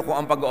 Pero kung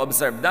ang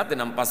pag-observe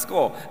natin ng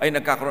Pasko ay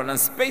nagkakaroon ng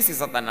space si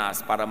Satanas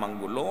para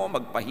manggulo,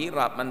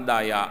 magpahirap,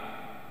 mandaya,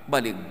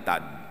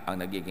 baligtad ang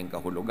nagiging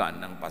kahulugan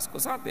ng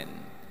Pasko sa atin.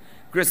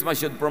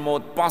 Christmas should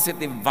promote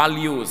positive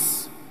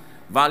values.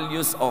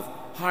 Values of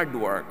hard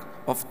work,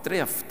 of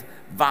thrift,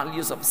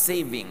 values of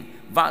saving,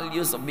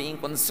 values of being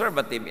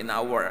conservative in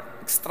our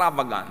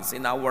extravagance,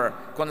 in our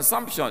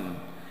consumption.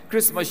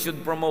 Christmas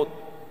should promote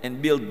and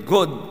build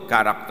good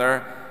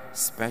character,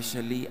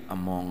 especially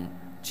among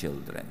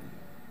children.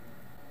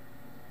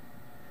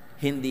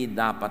 Hindi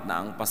dapat na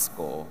ang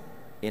Pasko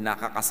ay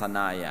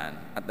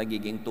nakakasanayan at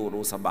nagiging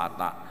turo sa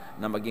bata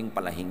na maging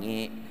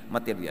palahingi,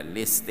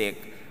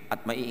 materialistic,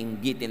 at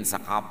maiinggitin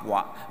sa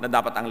kapwa na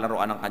dapat ang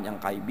laruan ng kanyang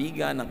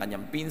kaibigan, ng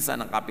kanyang pinsan,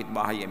 ng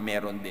kapitbahay ay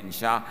meron din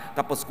siya.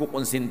 Tapos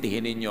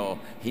kukonsintihin ninyo,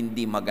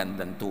 hindi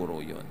magandang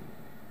turo yun.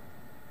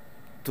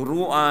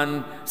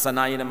 Turuan,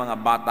 sanayin ng mga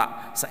bata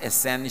sa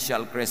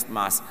essential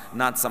Christmas,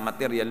 not sa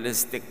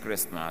materialistic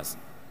Christmas.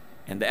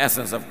 And the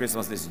essence of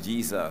Christmas is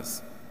Jesus,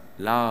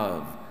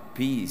 love,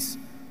 peace,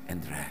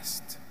 and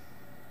rest.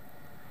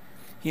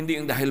 Hindi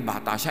yung dahil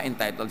bata siya,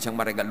 entitled siyang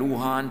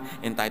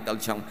maregaluhan, entitled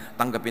siyang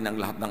tanggapin ang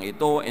lahat ng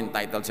ito,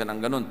 entitled siya ng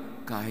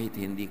ganun, kahit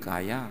hindi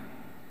kaya.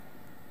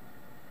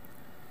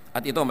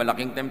 At ito,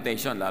 malaking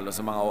temptation, lalo sa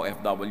mga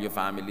OFW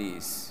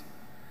families.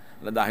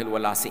 Dahil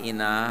wala si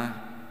ina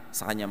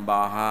sa kanyang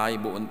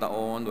bahay, buong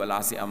taon, wala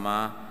si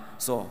ama.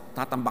 So,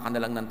 tatambakan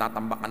na lang ng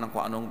tatambakan ng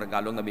kung anong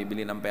regalong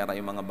nabibili ng pera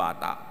yung mga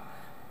bata.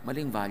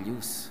 Maling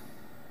values.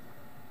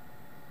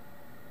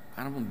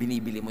 Parang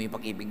binibili mo yung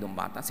pag-ibig ng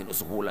bata,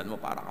 sinusuhulan mo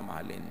para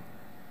kamahalin.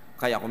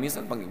 Kaya kung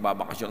minsan, pag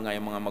nagbabakasyon nga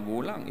yung mga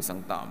magulang,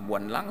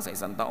 buwan lang sa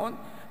isang taon,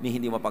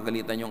 hindi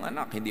mapagalitan yung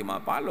anak, hindi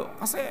mapalo.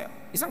 Kasi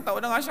isang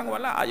taon na nga siyang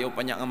wala, ayaw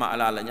pa niya ang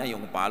maalala niya,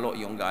 yung palo,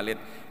 yung galit.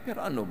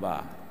 Pero ano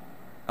ba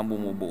ang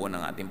bumubuo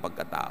ng ating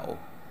pagkatao?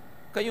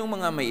 Kayong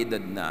mga may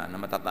edad na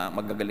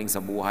magagaling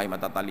sa buhay,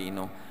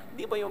 matatalino,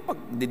 di ba yung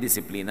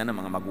pagdidisiplina ng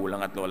mga magulang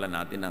at lola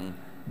natin ang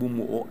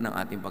bumuo ng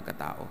ating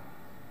pagkatao?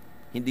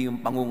 Hindi yung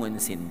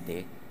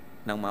pangungonsinti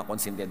ng mga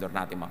konsentidor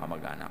natin mga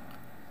kamag-anak.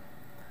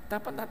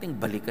 Dapat nating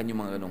balikan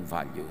yung mga ganong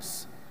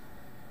values.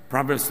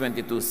 Proverbs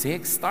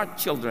 22:6, start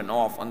children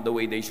off on the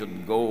way they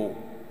should go.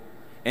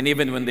 And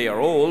even when they are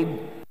old,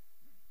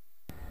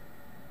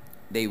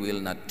 they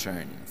will not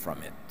turn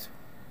from it.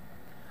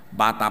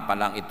 Bata pa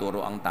lang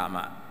ituro ang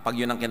tama. Pag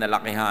yun ang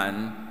kinalakihan,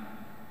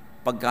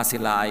 pagka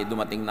sila ay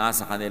dumating na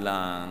sa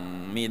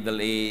kanilang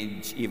middle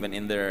age, even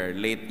in their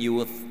late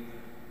youth,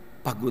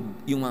 pagod,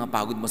 yung mga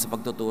pagod mo sa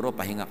pagtuturo,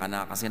 pahinga ka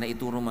na kasi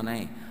naituro mo na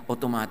eh.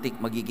 Automatic,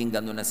 magiging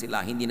gano'n na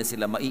sila. Hindi na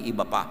sila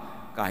maiiba pa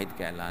kahit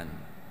kailan.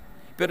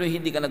 Pero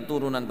hindi ka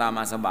nagturo ng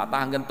tama sa bata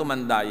hanggang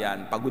tumanda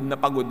yan. Pagod na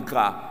pagod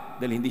ka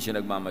dahil hindi siya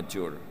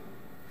nagmamature.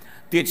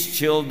 Teach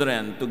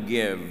children to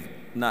give,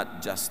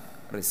 not just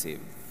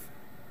receive.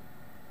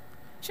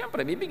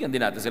 Siyempre, bibigyan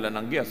din natin sila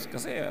ng gifts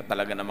kasi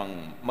talaga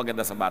namang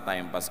maganda sa bata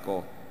yung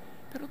Pasko.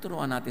 Pero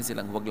turuan natin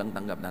silang huwag lang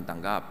tanggap ng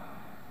tanggap.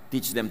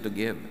 Teach them to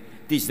give.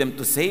 Teach them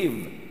to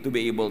save, to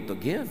be able to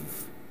give.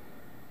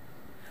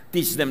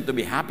 Teach them to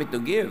be happy to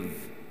give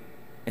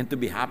and to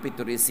be happy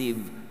to receive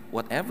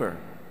whatever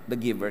the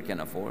giver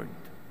can afford.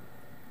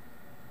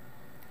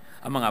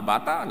 Ang mga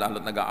bata,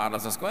 lalo't nag-aaral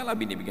sa eskwela,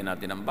 binibigyan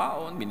natin ng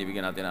baon,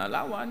 binibigyan natin ng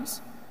allowance.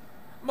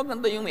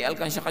 Maganda yung may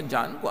alkansya ka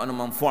dyan, kung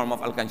anumang form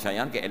of alkansya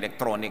yan, kaya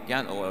electronic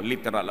yan, o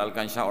literal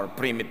alkansya, or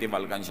primitive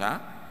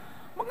alkansya.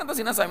 Maganda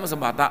sinasabi mo sa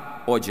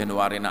bata,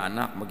 January na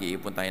anak,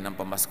 mag-iipon tayo ng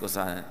pamasko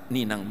sa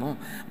ninang mo,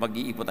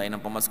 mag-iipon tayo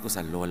ng pamasko sa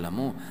lola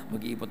mo,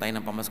 mag-iipon tayo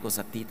ng pamasko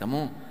sa tita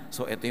mo.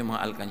 So, ito yung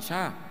mga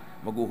alkansya.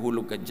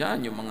 Maghuhulog ka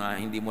dyan, yung mga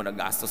hindi mo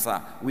nagasto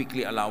sa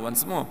weekly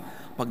allowance mo.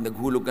 Pag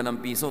naghulog ka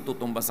ng piso,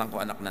 tutumbasan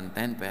ko anak ng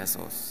 10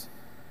 pesos.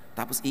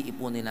 Tapos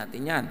iipunin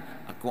natin yan.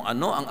 At kung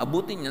ano ang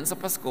abutin yan sa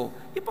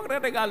Pasko,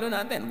 ipagre-regalo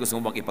natin. Gusto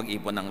mo bang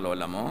ipag-ipon ng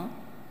lola mo?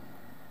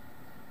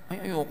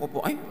 Ay, ayoko po.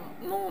 Ay,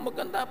 no,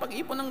 maganda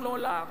pag-ipon ng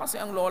lola kasi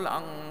ang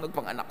lola ang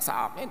nagpang-anak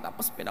sa akin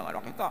tapos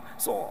pinanganak kita.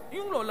 So,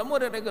 yung lola mo,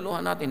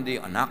 re-regaluhan natin. Hindi,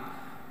 anak,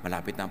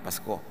 malapit na ang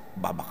Pasko,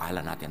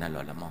 babakalan natin ang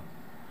lola mo.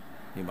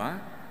 Diba?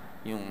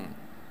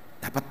 Yung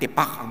dapat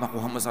tipak ang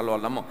makuha mo sa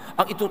lola mo.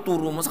 Ang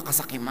ituturo mo sa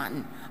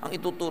kasakiman. Ang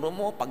ituturo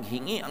mo,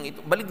 paghingi.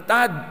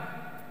 Baligtad.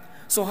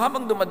 So,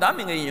 habang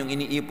dumadami ngayon yung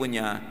iniipon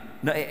niya,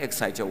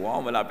 na-excite siya, wow,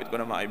 malapit ko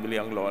na maibili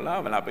ang lola,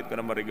 malapit ko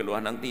na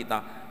marigaluhan ng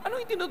tita. Ano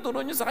yung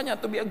tinuturo niyo sa kanya?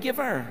 To be a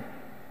giver.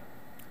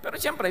 Pero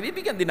siyempre,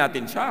 bibigyan din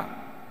natin siya.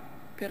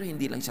 Pero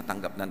hindi lang siya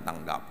tanggap ng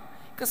tanggap.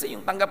 Kasi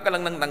yung tanggap ka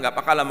lang ng tanggap,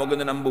 akala mo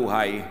gano'n ang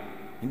buhay,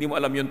 Hindi mo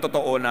alam yung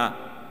totoo na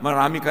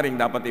marami ka rin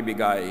dapat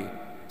ibigay.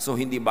 So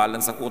hindi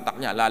balance ang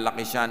utak niya,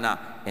 lalaki siya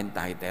na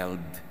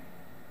entitled.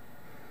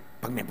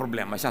 Pag may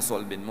problema siya,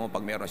 solvein mo.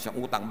 Pag meron siyang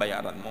utang,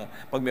 bayaran mo.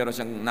 Pag meron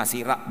siyang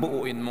nasira,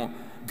 buuin mo.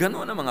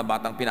 Ganoon ang mga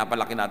batang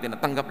pinapalaki natin na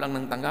tanggap lang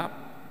ng tanggap.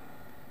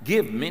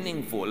 Give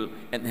meaningful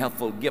and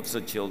helpful gifts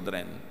to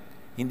children.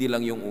 Hindi lang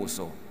yung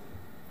uso.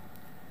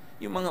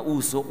 Yung mga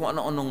uso, kung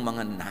ano-anong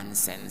mga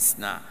nonsense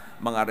na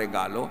mga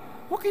regalo,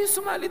 huwag kayo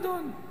sumali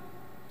doon.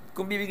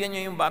 Kung bibigyan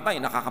nyo yung bata,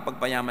 yung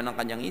nakakapagpayaman ng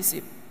kanyang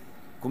isip.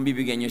 Kung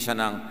bibigyan nyo siya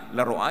ng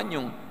laruan,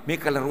 yung may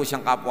kalaro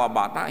siyang kapwa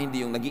bata,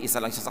 hindi yung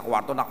nag-iisa lang siya sa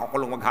kwarto,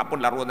 nakakulong maghapon,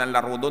 laro ng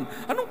laro doon.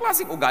 Anong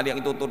klaseng ugali ang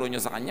ituturo nyo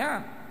sa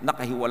kanya?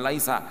 Nakahiwalay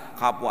sa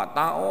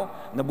kapwa-tao,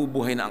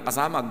 nabubuhay na ang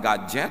kasama,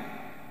 gadget?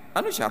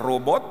 Ano siya,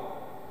 robot?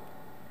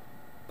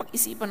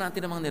 Pag-isipan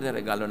natin ang mga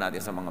nireregalo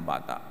natin sa mga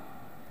bata.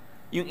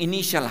 Yung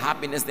initial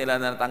happiness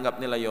nila na natanggap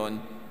nila yon,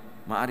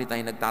 maaari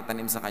tayong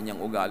nagtatanim sa kanyang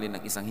ugali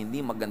ng isang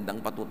hindi magandang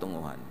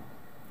patutunguhan.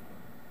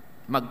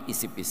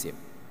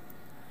 Mag-isip-isip.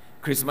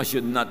 Christmas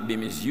should not be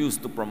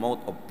misused to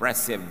promote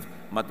oppressive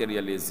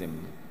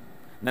materialism.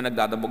 Na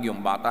nagdadabog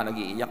yung bata,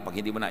 nag-iiyak pag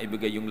hindi mo na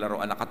ibigay yung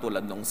laruan na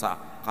katulad nung sa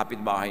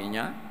kapitbahay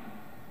niya.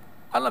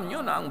 Alam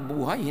nyo na ang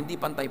buhay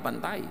hindi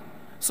pantay-pantay.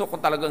 So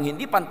kung talagang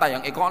hindi pantay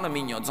ang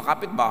economy nyo sa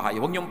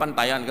kapitbahay, huwag nyong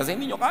pantayan kasi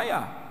hindi nyo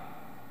kaya.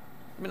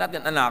 Sabi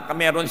natin, anak,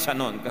 meron siya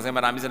nun kasi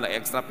marami sila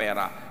extra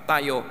pera.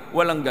 Tayo,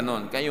 walang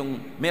ganon.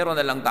 Kayong meron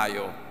na lang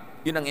tayo.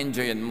 Yun ang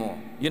enjoyin mo.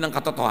 Yun ang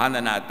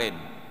katotohanan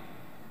natin.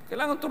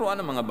 Kailangan turuan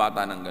ng mga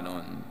bata ng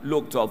ganon.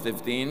 Luke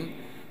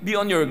 12:15, be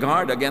on your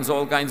guard against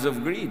all kinds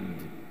of greed.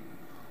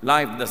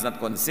 Life does not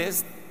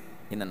consist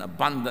in an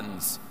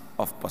abundance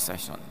of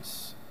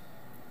possessions.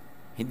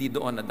 Hindi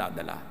doon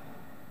nadadala.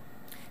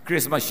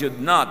 Christmas should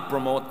not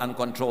promote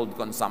uncontrolled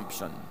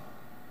consumption.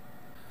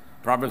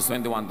 Proverbs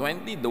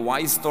 21:20, the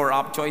wise store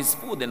up choice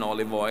food and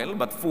olive oil,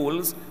 but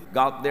fools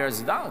gulp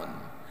theirs down.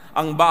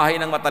 Ang bahay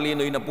ng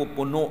matalino ay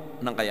napupuno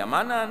ng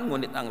kayamanan,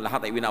 ngunit ang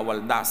lahat ay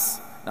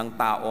winawaldas ng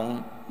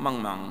taong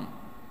mangmang.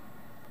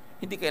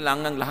 Hindi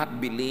kailangan lahat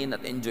bilhin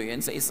at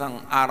enjoyin sa isang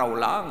araw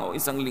lang o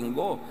isang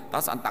linggo.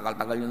 Tapos ang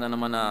tagal-tagal nyo na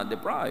naman na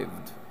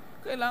deprived.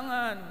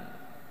 Kailangan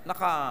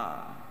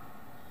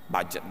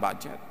naka-budget.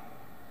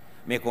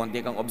 May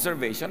konti kang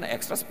observation na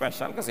extra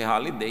special kasi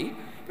holiday,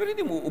 pero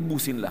hindi mo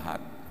ubusin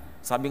lahat.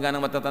 Sabi nga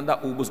ng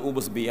matatanda,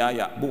 ubus-ubus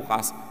biyaya,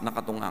 bukas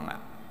nakatunganga.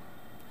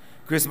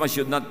 Christmas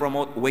should not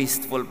promote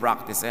wasteful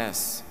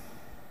practices.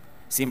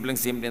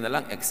 Simpleng-simple na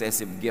lang,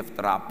 excessive gift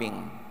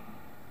wrapping.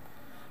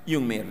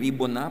 Yung may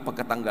ribbon na,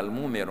 pagkatanggal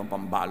mo, mayroong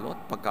pambalot.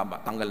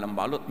 Pagkatanggal ng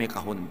balot, may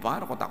kahon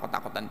pa,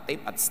 takot-takot ang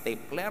tape at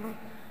stapler.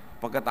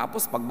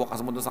 Pagkatapos,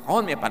 pagbukas mo doon sa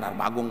kahon, may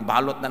panarbagong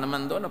balot na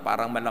naman doon, na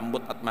parang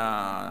malambot at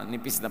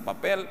manipis na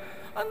papel.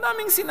 Ang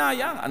daming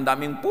sinayang, ang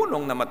daming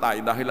punong namatay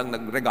dahil lang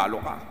nagregalo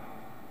ka.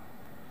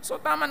 So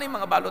tama na yung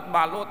mga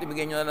balot-balot,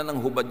 ibigay nyo na lang ng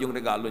hubad yung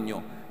regalo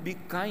nyo.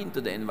 Be kind to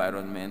the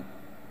environment.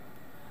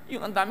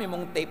 Yung ang dami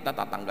mong tape na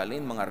tatanggalin,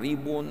 mga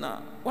ribbon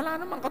na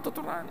wala namang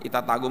katuturan.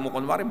 Itatago mo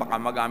kunwari,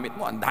 baka magamit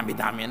mo, ang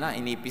dami-dami na,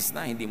 inipis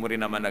na, hindi mo rin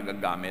naman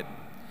nagagamit.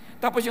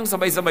 Tapos yung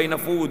sabay-sabay na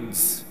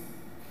foods.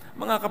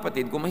 Mga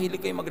kapatid, kung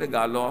mahilig kayo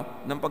magregalo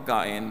ng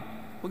pagkain,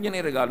 huwag nyo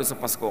na iregalo sa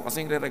Pasko kasi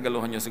yung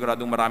reregaluhan nyo,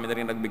 siguradong marami na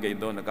rin nagbigay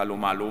doon,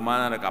 nagkaluma-luma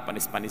na,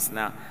 nagkapanis-panis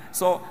na.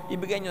 So,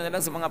 ibigay nyo na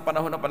lang sa mga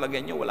panahon na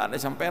palagay nyo, wala na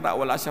siyang pera,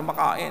 wala siyang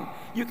makain.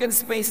 You can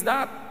space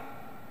that.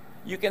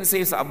 You can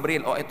say sa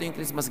Abril, oh, ito yung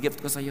Christmas gift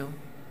ko sa'yo.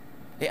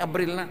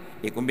 Abril na.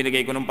 Kung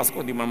binigay ko ng Pasko,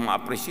 di mo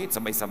ma-appreciate,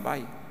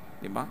 sabay-sabay.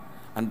 Di ba?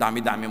 Ang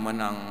dami-dami mo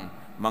ng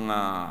mga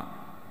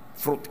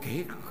fruit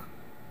cake.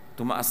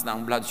 Tumaas na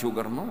ang blood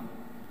sugar mo.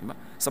 Di ba?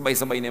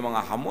 Sabay-sabay na yung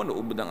mga hamon,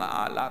 uubod ang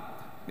aalat.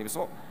 Di ba?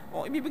 So,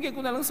 ibibigay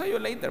ko na lang sa'yo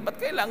later. Ba't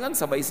kailangan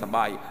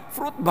sabay-sabay?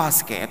 Fruit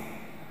basket,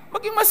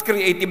 maging mas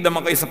creative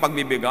naman kayo sa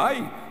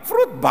pagbibigay.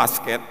 Fruit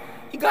basket,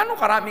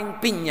 gano'ng karaming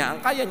pinya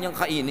ang kaya niyang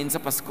kainin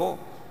sa Pasko?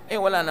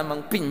 Wala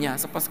namang pinya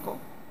sa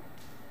Pasko.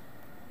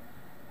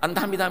 Ang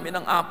dami-dami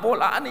ng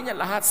apple, aanin niya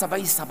lahat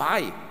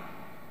sabay-sabay.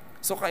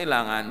 So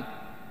kailangan,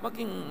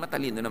 maging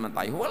matalino naman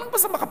tayo. Walang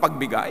basta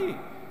makapagbigay.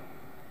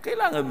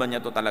 Kailangan ba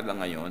niya to talaga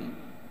ngayon?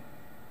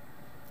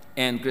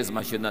 And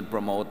Christmas should not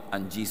promote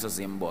un-Jesus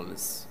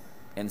symbols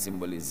and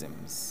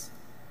symbolisms.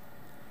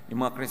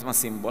 Yung mga Christmas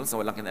symbols sa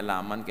walang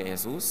kinalaman kay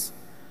Jesus,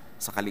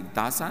 sa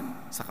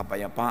kaligtasan, sa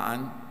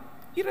kapayapaan,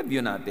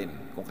 i-review natin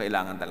kung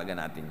kailangan talaga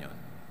natin yon.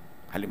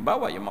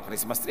 Halimbawa, yung mga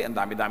Christmas tree, ang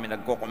dami-dami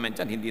nagko-comment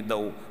yan, hindi daw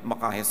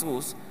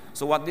maka-Jesus.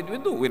 So what did we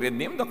do? We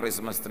redeemed the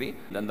Christmas tree.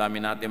 Ang dami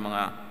natin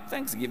mga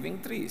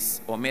Thanksgiving trees.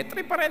 O may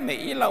tree pa rin,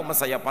 may ilaw,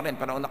 masaya pa rin.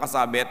 Pero ang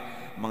nakasabit,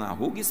 mga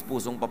hugis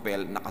pusong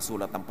papel,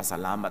 nakasulat ang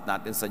pasalamat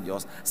natin sa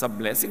Diyos sa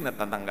blessing na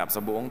tatanggap sa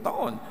buong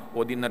taon.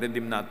 O din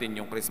na-redeem natin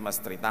yung Christmas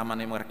tree. Tama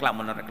na yung mga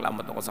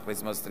reklamo tungkol sa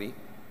Christmas tree.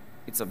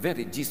 It's a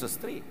very Jesus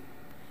tree.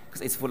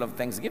 Because it's full of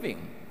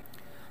Thanksgiving.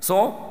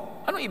 So,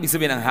 ano ibig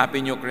sabihin ng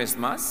Happy New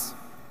Christmas?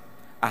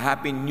 A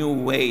happy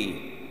new way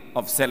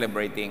of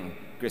celebrating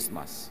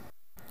Christmas.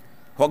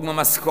 Huwag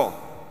mamasko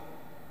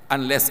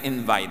unless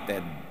invited.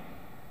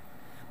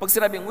 Pag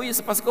sinabing, uy, sa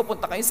Pasko,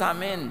 punta kayo sa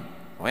amin.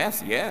 Oh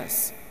yes,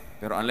 yes.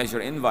 Pero unless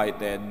you're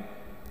invited,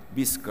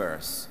 be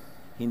scarce.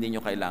 Hindi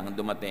nyo kailangan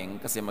dumating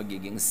kasi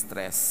magiging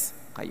stress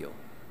kayo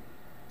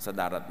sa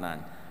daratnan.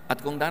 At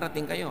kung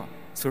darating kayo,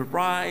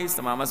 surprise,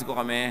 namamas ko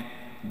kami,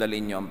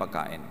 dalhin nyo ang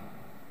pagkain.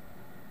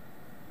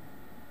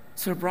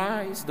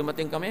 Surprise,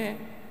 dumating kami.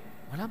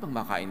 Wala bang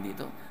makain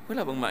dito?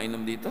 Wala bang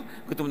mainom dito?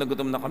 Gutom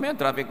na kami,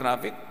 traffic.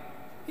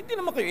 Hindi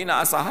naman kayo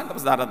inaasahan,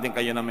 tapos darating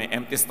kayo na may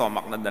empty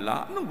stomach na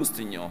dala. Anong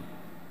gusto nyo?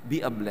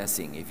 Be a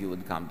blessing if you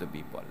would come to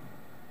people.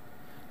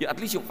 At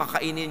least yung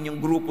kakainin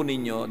yung grupo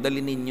ninyo,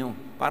 dalhin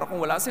ninyo. Para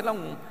kung wala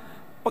silang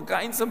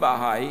pagkain sa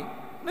bahay,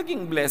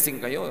 naging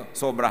blessing kayo.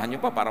 Sobrahan nyo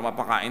pa para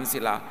mapakain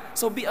sila.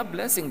 So be a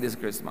blessing this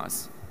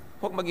Christmas.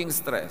 Huwag maging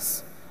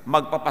stress.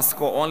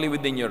 Magpapasko only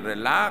within your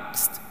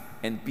relaxed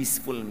and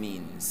peaceful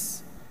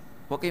means.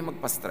 Huwag kayong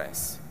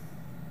magpa-stress.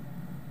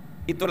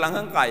 Ito lang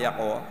ang kaya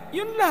ko,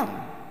 yun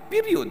lang.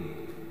 Period.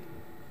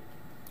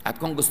 At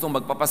kung gustong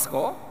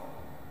magpapasko,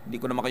 hindi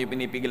ko naman kayo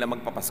pinipigil na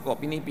magpapasko.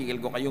 Pinipigil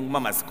ko kayong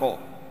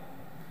mamasko.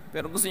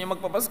 Pero gusto niyo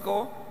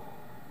magpapasko,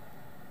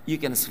 you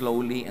can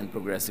slowly and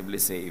progressively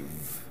save.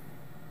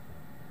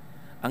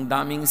 Ang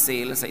daming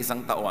sale sa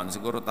isang taon,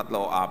 siguro 3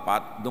 o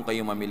 4, doon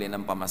kayo mamili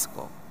ng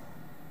pamasko.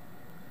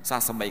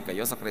 Sasabay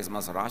kayo sa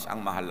Christmas rush,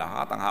 ang mahal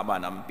lahat, ang haba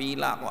ng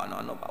pila, kung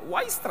ano-ano pa.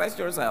 Why stress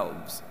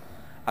yourselves?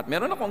 At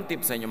meron akong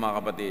tip sa inyo mga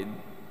kapatid,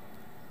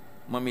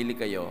 mamili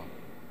kayo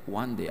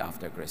 1 day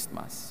after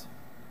Christmas.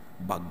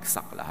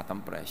 Bagsak lahat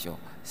ang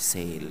presyo.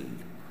 Sale.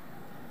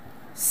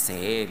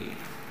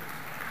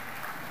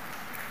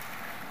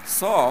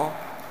 So,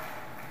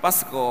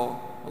 Pasko,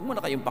 huwag mo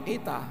na kayong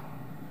pakita.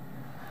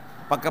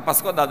 Pagka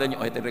Pasko, dadaan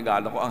nyo, ito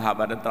regalo ko, ang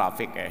haba ng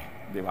traffic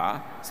Di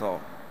ba? So,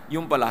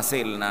 yung pala,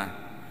 sale na.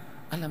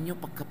 Alam nyo,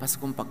 pagka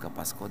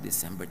Pasko,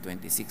 December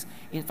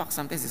 26, in fact,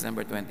 sometimes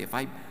December 25,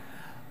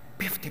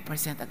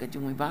 50% agad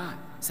yung iba,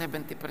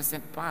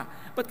 70% pa.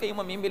 Ba't kayo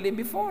mamimili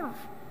before?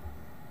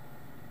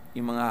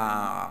 Yung mga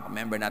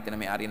member natin na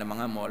may-ari ng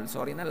mga mall,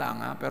 sorry na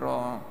lang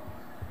pero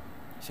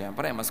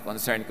siyempre, mas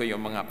concerned ko yung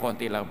mga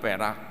konti lang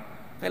pera.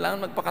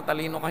 Kailangan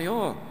magpakatalino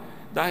kayo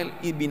dahil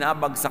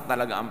ibinabagsak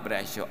talaga ang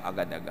presyo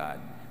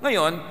agad-agad.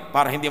 Ngayon,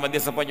 para hindi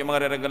ma-disappoint yung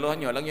mga re-regaluhan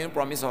nyo, lang yung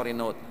promissory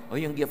note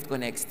o yung gift ko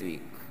next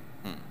week.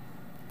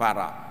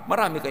 Para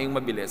marami kayong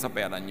mabili sa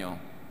pera nyo.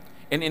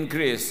 And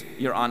increase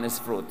your honest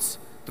fruits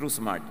through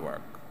smart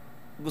work.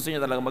 Gusto nyo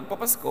talaga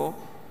magpapasko,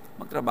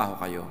 magtrabaho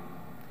kayo.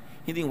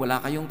 Hindi wala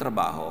kayong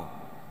trabaho,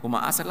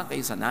 umaasa lang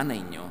kayo sa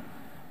nanay nyo,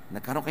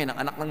 nagkaroon kayo ng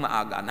anak ng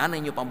maaga,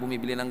 nanay nyo pang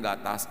bumibili ng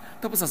gatas,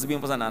 tapos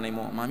sasabihin pa sa nanay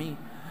mo, Mami,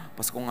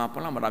 Pasko nga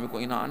pala, marami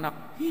kong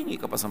inaanak, hingi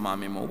ka pa sa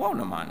mami mo, wow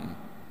naman.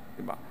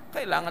 Diba?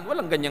 Kailangan,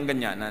 walang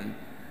ganyan-ganyanan.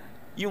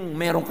 Yung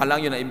meron ka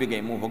lang yun na ibigay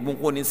mo, huwag mong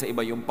kunin sa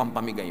iba yung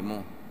pampamigay mo.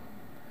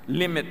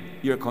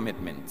 Limit your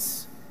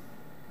commitments.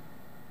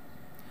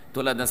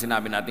 Tulad ng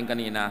sinabi natin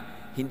kanina,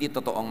 hindi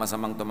totoong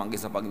masamang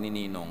tumanggi sa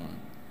pagnininong.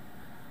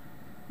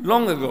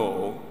 Long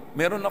ago,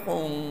 meron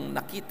akong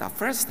nakita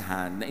first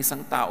hand na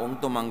isang taong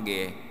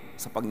tumanggi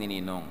sa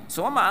pagnininong.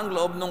 Sumama ang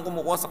loob nung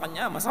kumukuha sa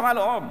kanya, masama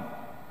loob.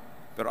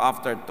 Pero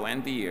after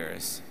 20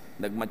 years,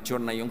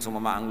 nag-mature na yung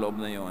sumama ang loob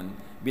na yon,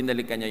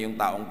 binalikan niya yung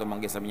taong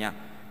tumanggi, sabi niya,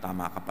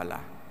 tama ka pala.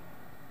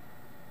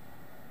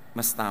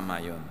 Mas tama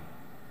yon.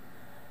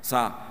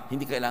 Sa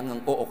hindi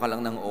kailangang oo ka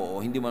lang ng oo,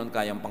 hindi mo lang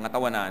kayang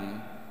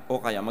pangatawanan, o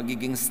kaya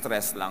magiging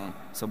stress lang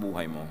sa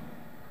buhay mo.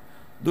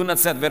 Do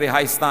not set very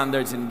high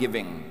standards in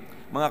giving.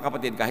 Mga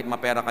kapatid, kahit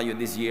mapera kayo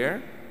this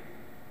year,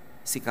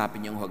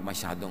 sikapin niyong huwag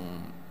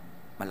masyadong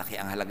malaki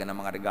ang halaga ng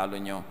mga regalo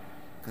niyo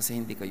kasi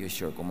hindi kayo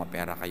sure kung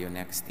mapera kayo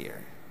next year.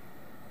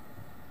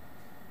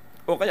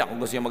 O kaya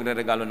kung gusto niyo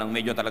magre-regalo ng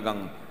medyo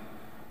talagang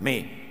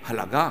may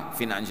halaga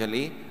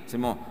financially,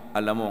 sabi mo,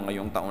 alam mo,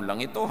 ngayong taon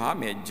lang ito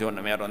medyo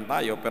na meron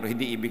tayo, pero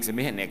hindi ibig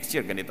sabihin next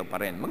year ganito pa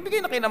rin.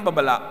 Magbigay na kayo ng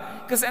babala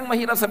kasi ang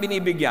mahirap sa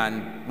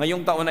binibigyan,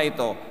 ngayong taon na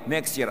ito,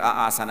 next year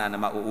aasa na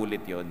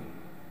mauulit yun.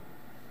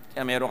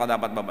 Kaya meron ka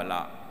dapat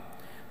babala.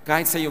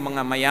 Kahit sa iyong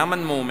mga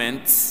mayaman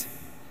moments,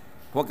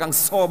 huwag kang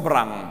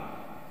sobrang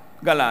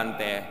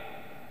galante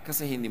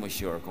kasi hindi mo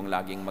sure kung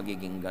laging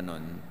magiging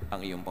ganon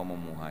ang iyong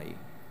pamumuhay.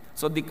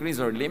 So decrease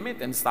or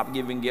limit and stop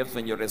giving gifts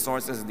when your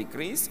resources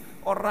decrease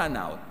or run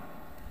out.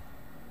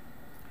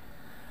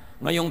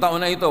 Ngayong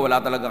taon na ito,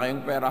 wala talaga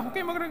kayong pera, huwag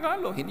kayong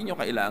magregalo. Hindi nyo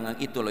kailangan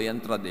ituloy ang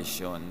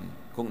tradisyon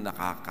kung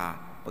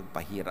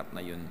nakakapagpahirap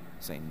na yun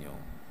sa inyo.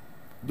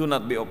 Do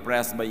not be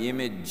oppressed by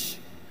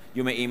image.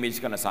 Yung may image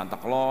ka na Santa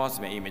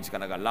Claus, may image ka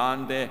na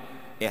galante,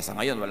 sa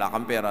ngayon wala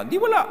kang pera. Di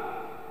wala.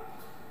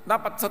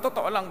 Dapat sa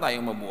totoo lang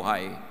tayong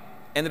mabuhay.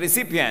 And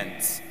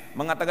recipients,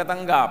 mga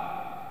tagatanggap,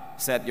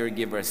 set your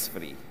givers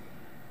free.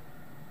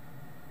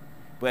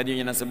 Pwede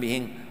nyo na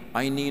sabihin,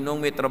 ay ninong,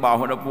 may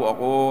trabaho na po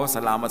ako,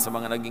 salamat sa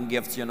mga naging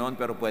gifts nyo noon,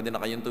 pero pwede na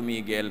kayong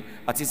tumigil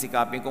at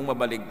sisikapin kong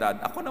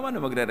mabaligtad. Ako naman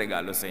na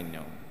magre-regalo sa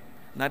inyo.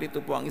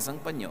 Narito po ang isang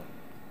panyo.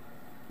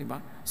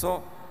 Diba?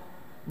 So,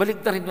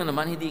 baligtarin mo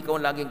naman, hindi ikaw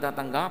laging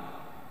tatanggap.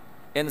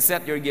 And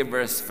set your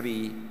givers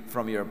free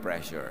from your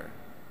pressure.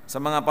 Sa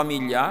mga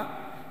pamilya,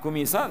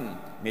 kumisan,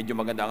 medyo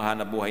maganda ang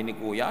hanap buhay ni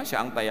kuya,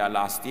 siya ang taya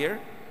last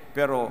year,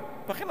 Pero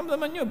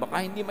pakiramdaman nyo,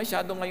 baka hindi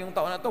masyado ngayong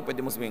taon na to.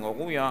 Pwede mo sabihin,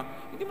 kuya,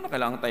 hindi mo na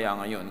kailangan taya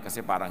ngayon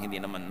kasi parang hindi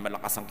naman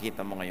malakas ang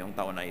kita mo ngayong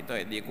taon na ito.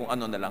 Di kung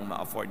ano na lang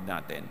ma-afford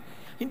natin.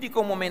 Hindi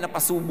ko mo may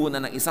napasubo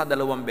na ng 1-2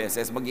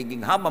 beses,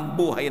 magiging habang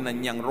buhay na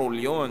niyang role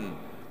yun.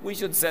 We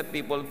should set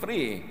people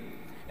free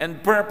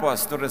and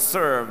purpose to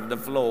reserve the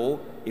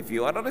flow if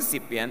you are a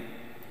recipient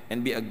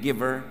and be a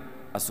giver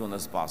as soon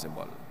as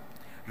possible.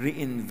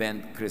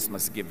 Reinvent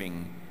Christmas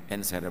giving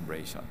and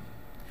celebration.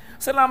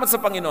 Salamat sa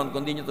Panginoon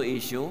kung di nyo to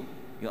issue.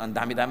 Yung ang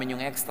dami-dami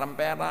yung extra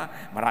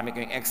pera, marami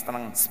kayong extra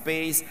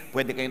space,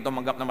 pwede kayong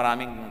tumanggap na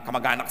maraming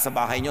kamag-anak sa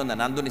bahay nyo na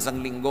nandun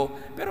 1 linggo.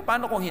 Pero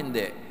paano kung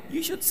hindi?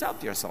 You should set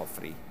yourself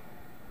free.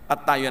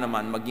 At tayo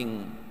naman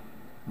maging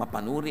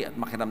mapanuri at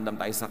makiramdam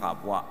tayo sa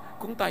kapwa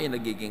kung tayo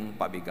nagiging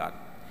pabigat.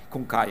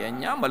 Kung kaya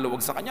niya,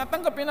 maluwag sa kanya,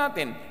 tanggapin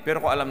natin. Pero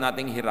kung alam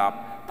nating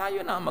hirap,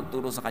 tayo na ang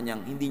magturo sa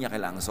kanyang hindi niya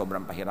kailangan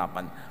sobrang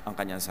pahirapan ang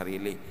kanyang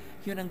sarili.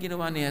 Yun ang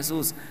ginawa ni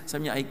Jesus.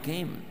 Sabi niya, I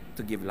came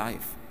to give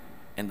life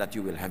and that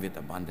you will have it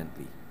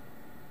abundantly.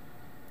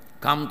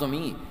 Come to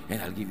me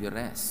and I'll give you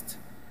rest.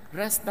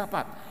 Rest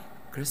dapat.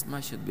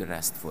 Christmas should be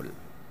restful.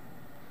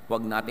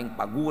 Huwag nating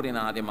pagurin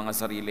ang ating mga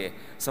sarili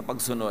sa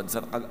pagsunod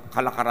sa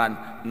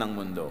kalakaran ng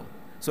mundo.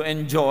 So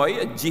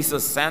enjoy a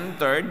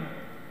Jesus-centered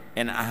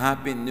and a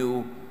happy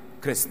new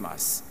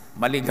Christmas.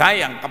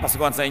 Maligayang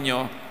Kapaskuhan sa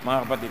inyo, mga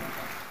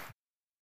kapatid.